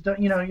 You just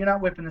don't, you're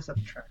not whipping this up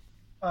the track.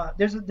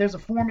 There's a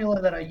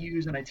formula that I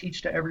use and I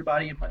teach to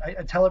everybody.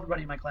 I tell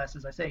everybody in my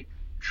classes, I say,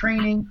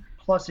 training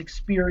plus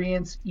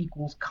experience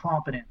equals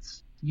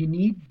competence. You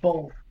need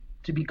both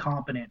to be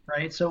competent,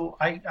 right? So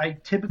I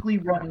typically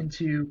run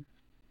into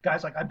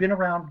guys like, I've been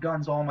around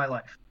guns all my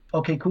life.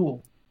 Okay,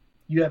 cool.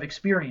 You have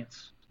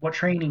experience. What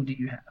training do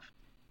you have?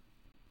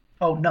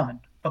 Oh, none.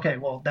 Okay,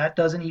 well, that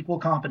doesn't equal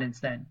competence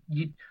then.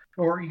 You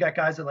got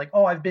guys that are like,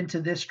 oh, I've been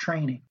to this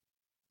training.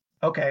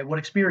 Okay, what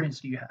experience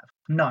do you have?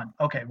 None.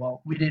 Okay,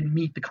 well, we didn't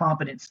meet the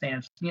competence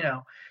standards,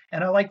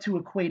 And I like to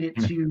equate it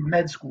to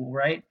med school,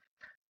 right?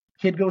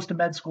 Kid goes to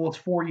med school, it's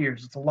 4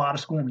 years. It's a lot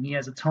of schooling. He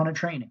has a ton of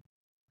training.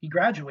 He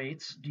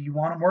graduates. Do you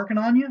want him working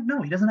on you?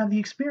 No, he doesn't have the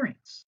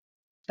experience.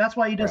 That's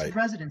why he does his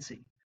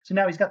residency. So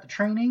now he's got the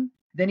training,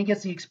 then he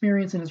gets the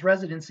experience in his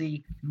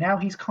residency. Now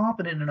he's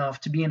competent enough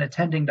to be an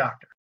attending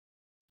doctor.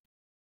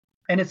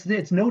 And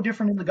it's no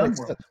different in the gun Makes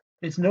world. sense.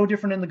 It's no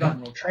different in the gun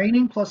world.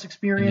 Training plus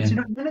experience, Mhm. you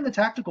know, even in the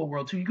tactical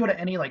world. So you go to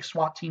any like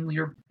SWAT team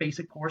leader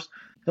basic course,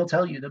 they'll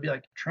tell you, they'll be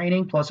like,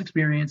 training plus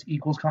experience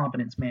equals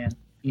competence, man.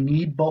 You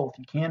need both.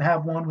 You can't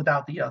have one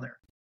without the other.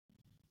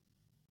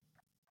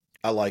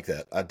 I like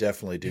that. I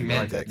definitely do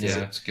Man, like that. 'Cause yeah,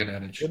 it's a good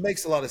adage. it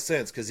makes a lot of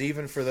sense because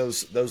even for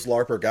those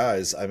LARPer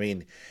guys, I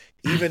mean,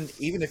 even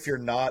if you're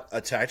not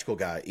a tactical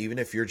guy, even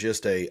if you're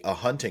just a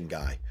hunting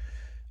guy,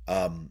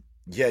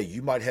 yeah,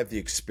 you might have the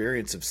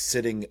experience of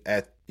sitting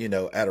at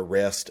at a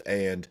rest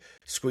and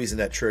squeezing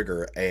that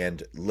trigger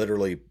and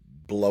literally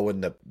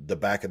blowing the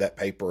back of that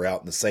paper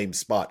out in the same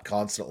spot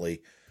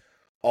constantly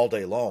all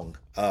day long.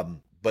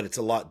 But it's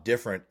a lot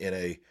different in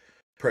a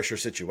pressure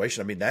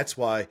situation. I mean, that's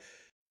why Yeah,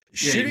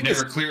 you've shooting is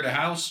never cleared a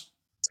house.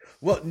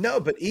 well,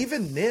 no, but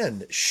even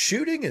then,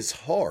 shooting is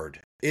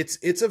hard.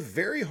 It's a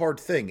very hard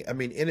thing. I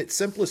mean, in its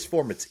simplest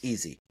form, it's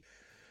easy.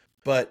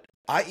 But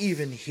I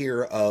even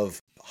hear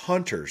of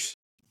hunters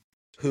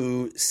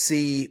who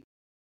see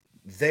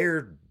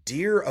their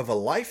deer of a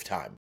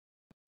lifetime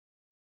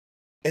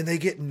and they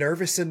get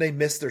nervous and they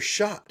miss their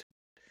shot.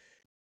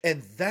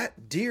 And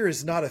that deer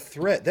is not a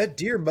threat. That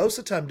deer most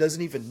of the time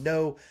doesn't even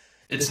know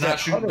It's that not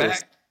shooting hunter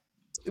is- back.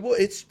 well,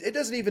 it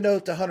doesn't even know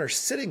that the hunter's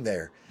sitting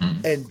there.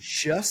 Mhm. And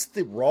just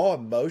the raw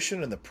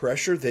emotion and the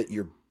pressure that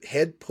your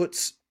head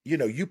puts,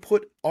 you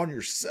put on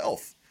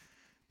yourself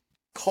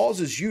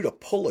causes you to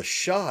pull a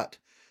shot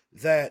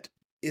that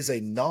is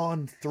a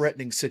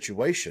non-threatening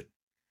situation.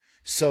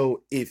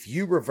 So if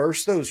you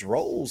reverse those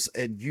roles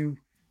and you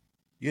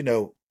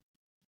know,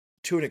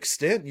 to an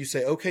extent, you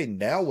say, okay,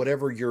 now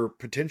whatever you're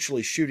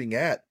potentially shooting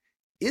at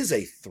is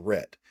a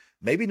threat.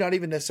 Maybe not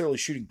even necessarily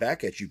shooting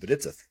back at you, but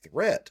it's a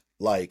threat.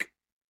 Like,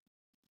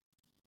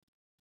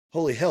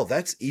 holy hell,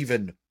 that's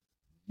even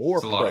more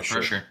It's a lot of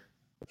pressure.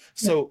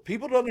 So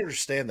people don't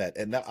understand that.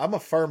 And I'm a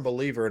firm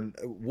believer. And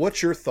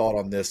what's your thought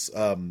on this?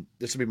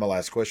 This will be my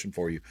last question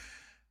for you.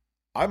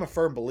 I'm a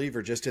firm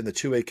believer just in the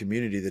 2A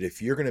community that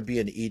if you're going to be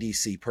an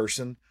EDC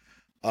person,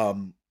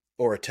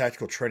 or a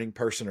tactical training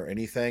person or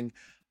anything,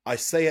 I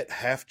say it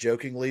half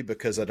jokingly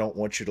because I don't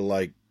want you to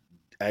like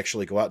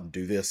actually go out and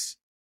do this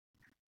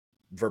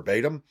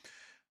verbatim.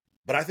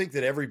 But I think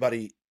that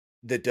everybody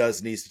that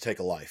does needs to take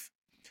a life.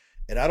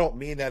 And I don't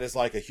mean that as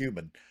like a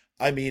human.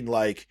 I mean,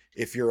 like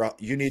if you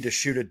need to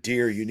shoot a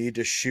deer, you need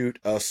to shoot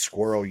a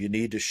squirrel, you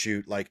need to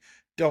shoot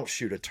don't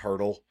shoot a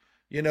turtle,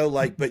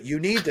 but you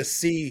need to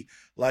see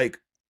like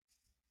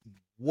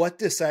what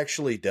this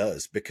actually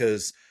does,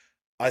 because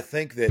I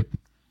think that,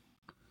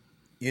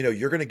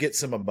 you're going to get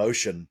some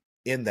emotion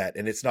in that,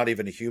 and it's not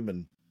even a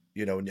human,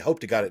 and you hope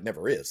to God it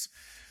never is,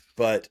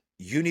 but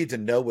you need to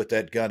know what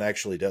that gun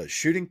actually does.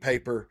 Shooting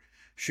paper,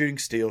 shooting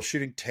steel,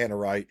 shooting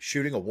tannerite,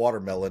 shooting a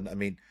watermelon. I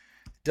mean,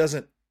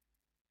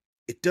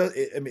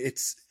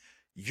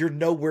 you're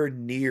nowhere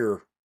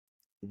near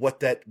what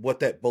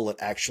that bullet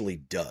actually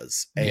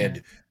does.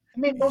 And I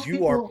mean, most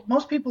you are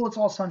people, it's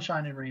all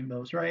sunshine and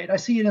rainbows, right? I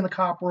see it in the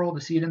cop world. I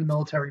see it in the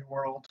military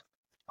world.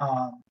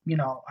 I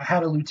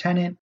had a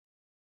lieutenant.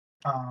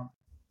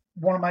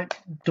 One of my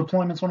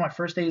deployments, one of my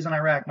first days in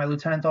Iraq, my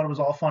lieutenant thought it was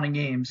all fun and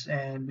games,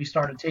 and we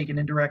started taking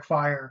indirect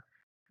fire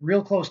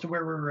real close to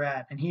where we were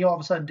at, and he all of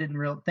a sudden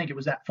didn't think it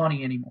was that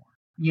funny anymore.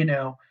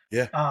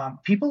 Yeah.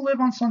 People live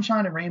on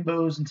sunshine and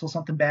rainbows until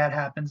something bad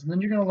happens, and then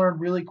you're going to learn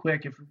really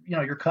quick if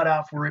you're cut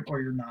out for it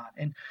or you're not.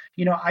 And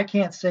I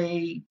can't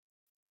say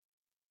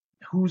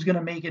who's going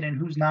to make it and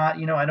who's not.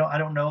 I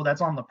don't know.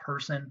 That's on the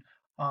person.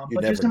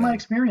 But just in my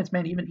experience,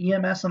 man, even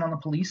EMS and on the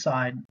police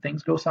side,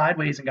 things go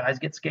sideways and guys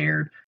get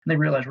scared and they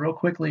realize real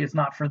quickly it's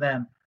not for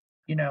them.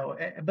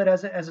 But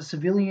as a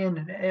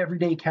civilian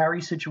everyday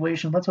carry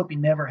situation, let's hope you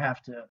never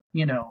have to,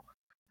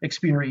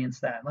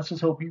 experience that. Let's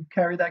just hope you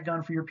carry that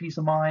gun for your peace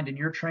of mind and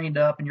you're trained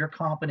up and you're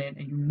competent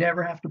and you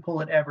never have to pull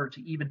it ever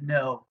to even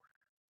know,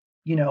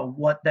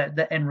 what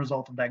the end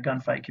result of that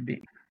gunfight could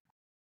be.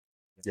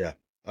 Yeah,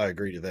 I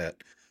agree to that.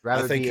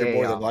 Rather I think be you're a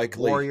more than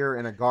likely warrior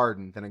in a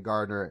garden than a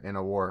gardener in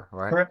a war,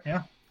 right? Correct.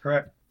 Yeah.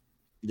 Correct.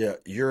 Yeah,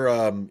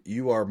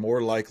 you are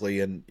more likely,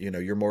 and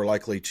you're more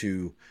likely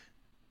to,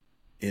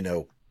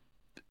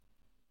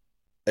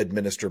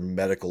 administer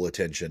medical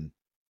attention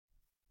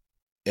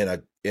in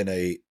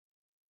a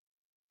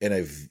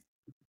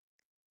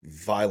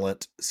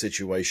violent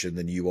situation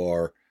than you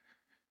are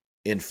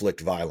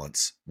inflict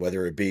violence,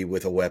 whether it be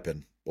with a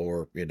weapon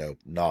or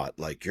not.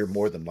 Like you're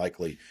more than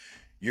likely,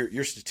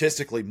 you're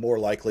statistically more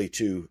likely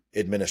to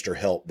administer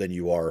help than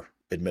you are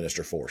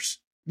administer force.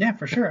 Yeah,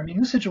 for sure. I mean,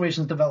 these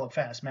situations develop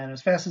fast, man.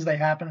 As fast as they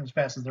happen, as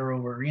fast as they're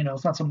over.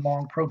 It's not some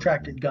long,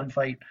 protracted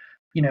gunfight,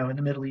 in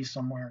the Middle East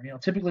somewhere.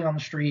 Typically on the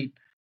street,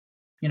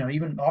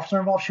 even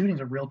officer-involved shootings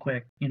are real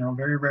quick.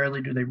 Very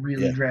rarely do they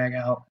really drag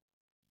out.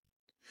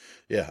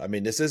 Yeah, I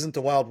mean, this isn't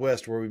the Wild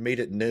West where we meet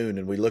at noon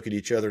and we look at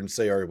each other and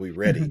say, "Are we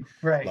ready?"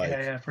 Right?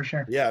 Yeah, for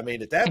sure. Yeah, I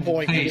mean, at that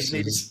point, you just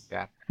need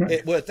to.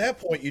 Well, at that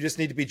point, you just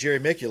need to be Jerry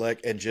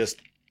Mikulek and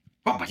just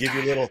give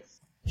you a little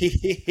hee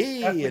hee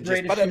hee and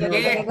just.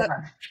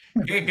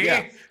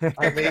 Yeah,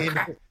 I mean,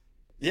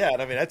 Yeah,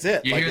 and I mean that's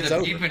it. You like hear it's the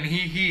over. beep and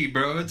hee,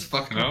 bro. It's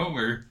fucking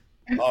over.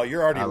 Oh,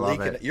 you're already I love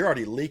leaking. it. You're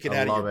already leaking I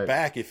out of love your it.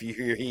 back if you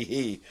hear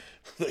hee.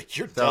 Like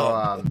you're So,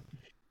 done.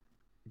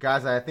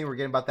 guys, I think we're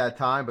getting about that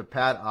time. But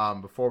Pat,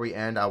 before we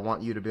end, I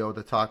want you to be able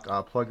to talk,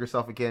 plug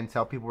yourself again,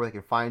 tell people where they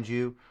can find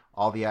you,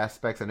 all the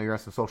aspects. I know you're on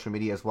some social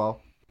media as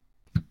well.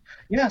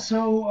 Yeah,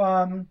 so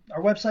our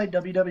website,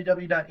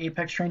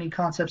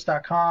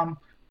 www.apextrainingconcepts.com.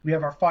 We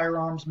have our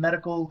firearms,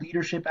 medical,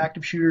 leadership,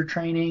 active shooter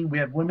training. We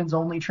have women's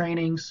only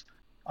trainings.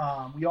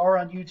 We are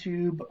on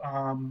YouTube.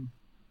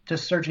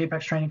 Just search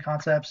Apex Training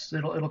Concepts.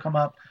 It'll come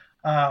up.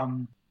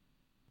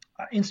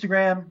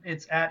 Instagram,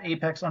 it's at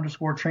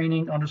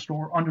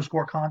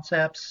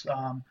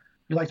Apex_training_concepts.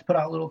 We like to put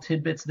out little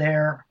tidbits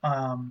there.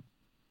 But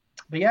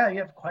yeah, you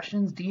have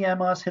questions,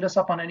 DM us, hit us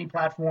up on any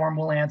platform.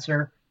 We'll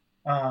answer.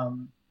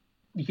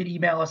 You can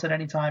email us at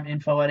any time,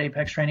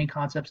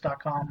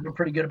 info@apextrainingconcepts.com. We're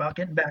pretty good about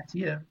getting back to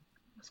you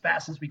as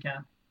fast as we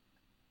can.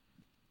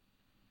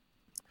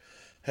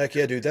 Heck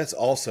yeah, dude, that's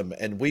awesome.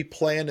 And we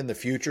plan in the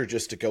future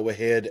just to go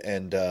ahead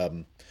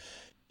and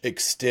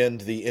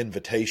extend the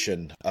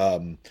invitation.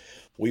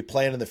 We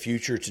plan in the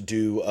future to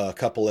do a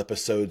couple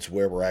episodes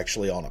where we're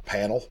actually on a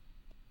panel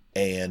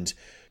and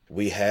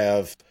we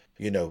have,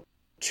 2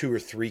 or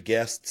 3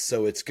 guests.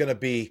 So it's going to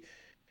be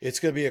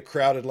a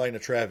crowded lane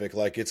of traffic.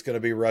 Like it's going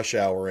to be rush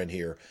hour in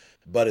here.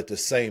 But at the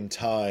same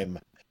time,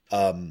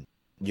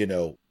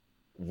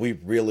 we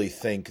really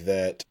think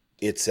that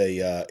it's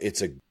a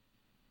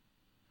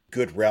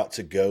good route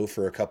to go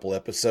for a couple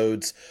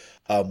episodes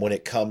when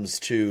it comes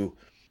to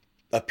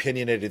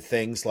opinionated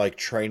things like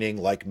training,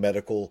 like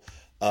medical,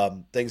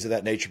 things of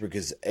that nature,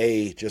 because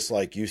just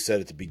like you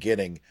said at the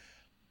beginning,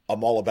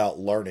 I'm all about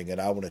learning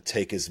and I want to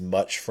take as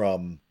much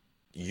from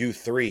you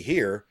 3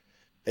 here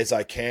as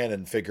I can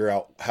and figure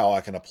out how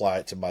I can apply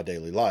it to my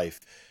daily life.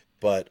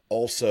 But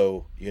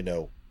also,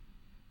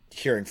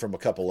 hearing from a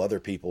couple other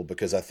people,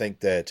 because I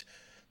think that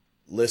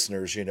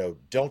listeners,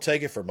 don't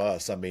take it from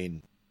us. I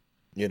mean,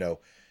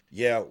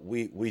 yeah,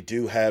 we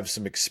do have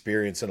some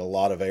experience in a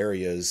lot of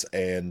areas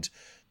and,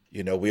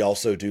 we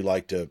also do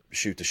like to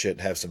shoot the shit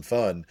and have some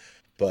fun,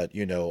 but,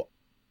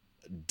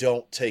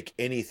 don't take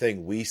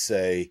anything we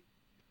say,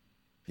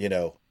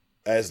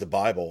 as the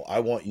Bible. I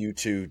want you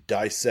to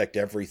dissect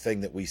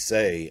everything that we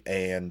say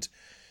and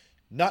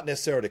not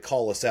necessarily to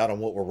call us out on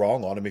what we're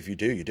wrong on them. If you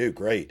do, you do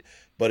great,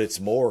 but it's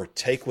more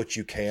take what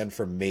you can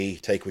from me,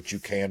 take what you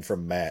can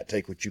from Matt,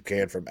 take what you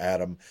can from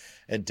Adam,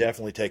 and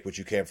definitely take what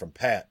you can from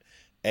Pat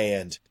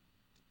and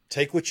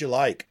take what you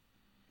like.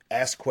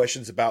 Ask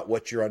questions about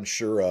what you're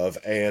unsure of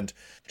and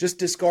just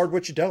discard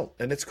what you don't.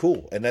 And it's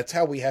cool. And that's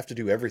how we have to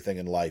do everything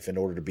in life in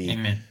order to be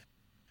Amen.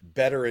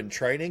 better in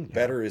training,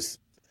 better as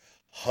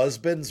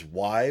husbands,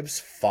 wives,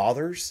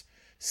 fathers,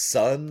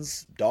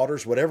 sons,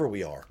 daughters, whatever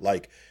we are.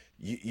 Like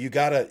you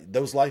gotta,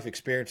 those life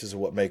experiences are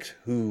what makes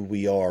who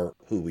we are.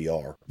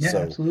 Yeah,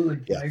 So,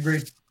 absolutely. yeah. I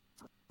agree.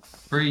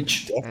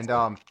 Preach. And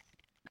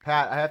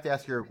Pat, I have to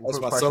ask you a That's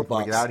quick my question before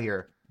we soapbox. get out of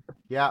here.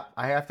 Yeah,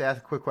 I have to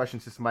ask a quick question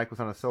since Mike was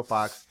on a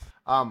soapbox.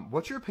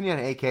 What's your opinion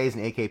on AKs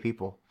and AK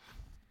people?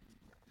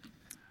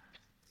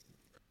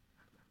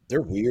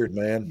 They're weird,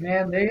 man.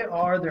 Man, they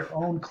are their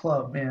own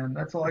club, man.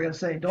 That's all I gotta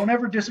say. Don't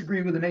ever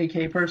disagree with an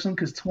AK person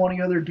because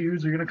 20 other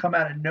dudes are gonna come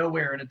out of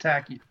nowhere and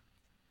attack you.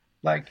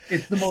 Like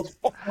it's the most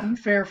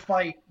unfair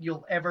fight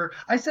you'll ever.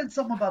 I said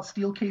something about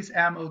steel case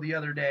ammo the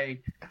other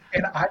day,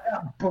 and I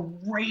got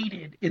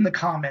berated in the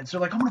comments.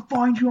 They're like, "I'm gonna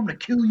find you. I'm gonna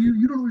kill you.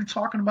 You don't know what you're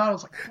talking about." I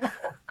was like,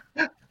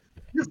 "Bro,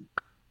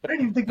 I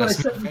didn't even think what I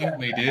That's said. my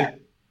family, dude.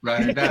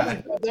 Ride or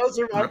die.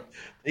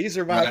 These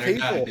are my Ride or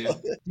die, people.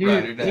 dude. Dude,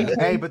 Ride or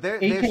die. Hey, but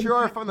they AK sure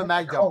are from the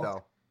mag dump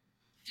though.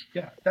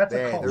 Yeah, that's a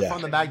They're cult. Yeah.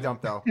 from the mag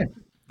dump though.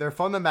 They're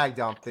from the mag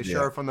dump. They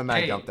sure Yeah. are from the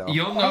mag Hey, dump though.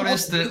 you'll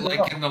notice that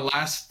like in the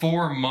last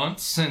 4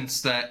 months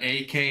since that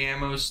AK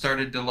ammo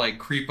started to like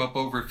creep up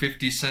over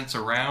 50 cents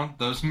a round,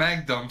 those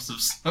mag dumps have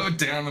slowed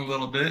down a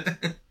little bit.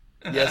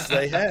 Yes,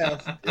 they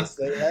have. Yes,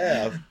 they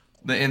have.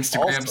 The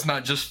Instagram's Awesome.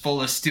 not just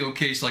full of steel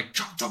case like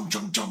jump, jump,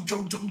 jump, jump,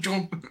 jump, jump,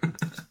 jump.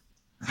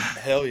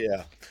 Hell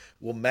yeah.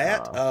 Well,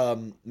 Matt,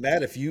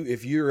 if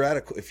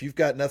you've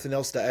got nothing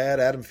else to add,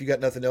 Adam, if you got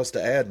nothing else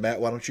to add,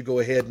 Matt, why don't you go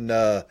ahead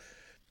and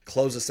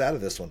close us out of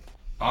this one?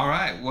 All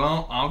right.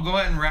 Well, I'll go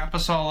ahead and wrap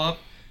us all up.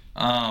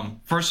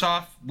 First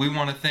off, we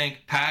want to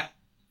thank Pat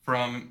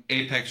from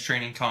Apex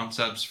Training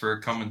Concepts for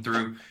coming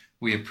through.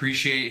 We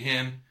appreciate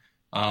him.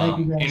 Thank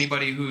you, guys.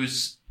 Anybody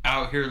who's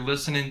out here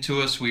listening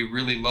to us, we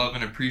really love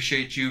and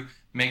appreciate you.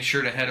 Make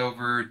sure to head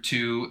over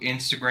to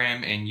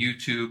Instagram and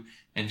YouTube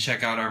and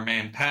check out our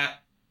man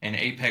Pat and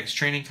Apex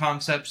Training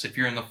Concepts. If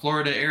you're in the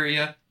Florida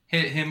area,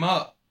 hit him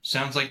up.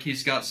 Sounds like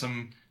he's got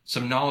some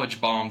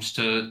knowledge bombs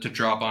to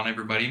drop on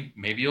everybody.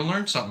 Maybe you'll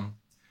learn something.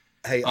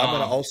 Hey,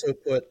 I'm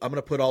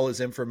gonna put all his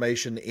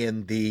information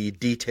in the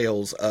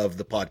details of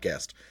the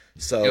podcast.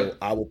 So Yep.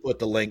 I will put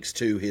the links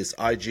to his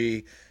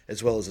IG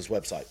as well as his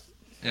website.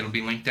 It'll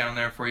be linked down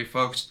there for you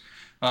folks.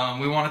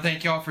 We want to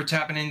thank y'all for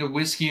tapping into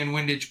Whiskey and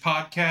Windage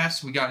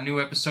Podcast. We got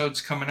new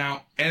episodes coming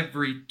out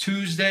every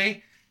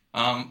Tuesday.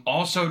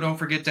 Also, don't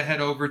forget to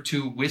head over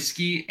to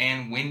Whiskey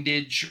and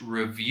Windage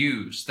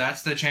Reviews.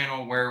 That's the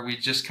channel where we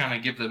just kind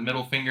of give the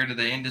middle finger to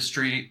the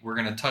industry. We're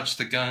going to touch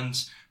the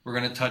guns. We're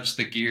going to touch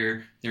the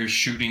gear. There's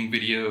shooting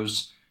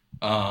videos.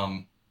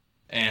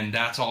 And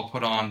that's all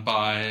put on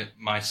by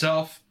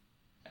myself,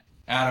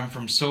 Adam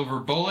from Silver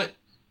Bullet,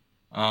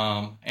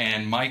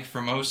 and Mike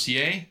from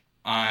OCA.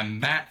 I'm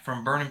Matt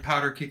from Burning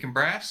Powder Kicking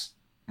Brass.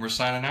 We're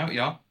signing out,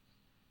 y'all.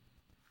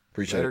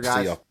 Appreciate Later, it. guys.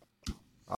 See y'all.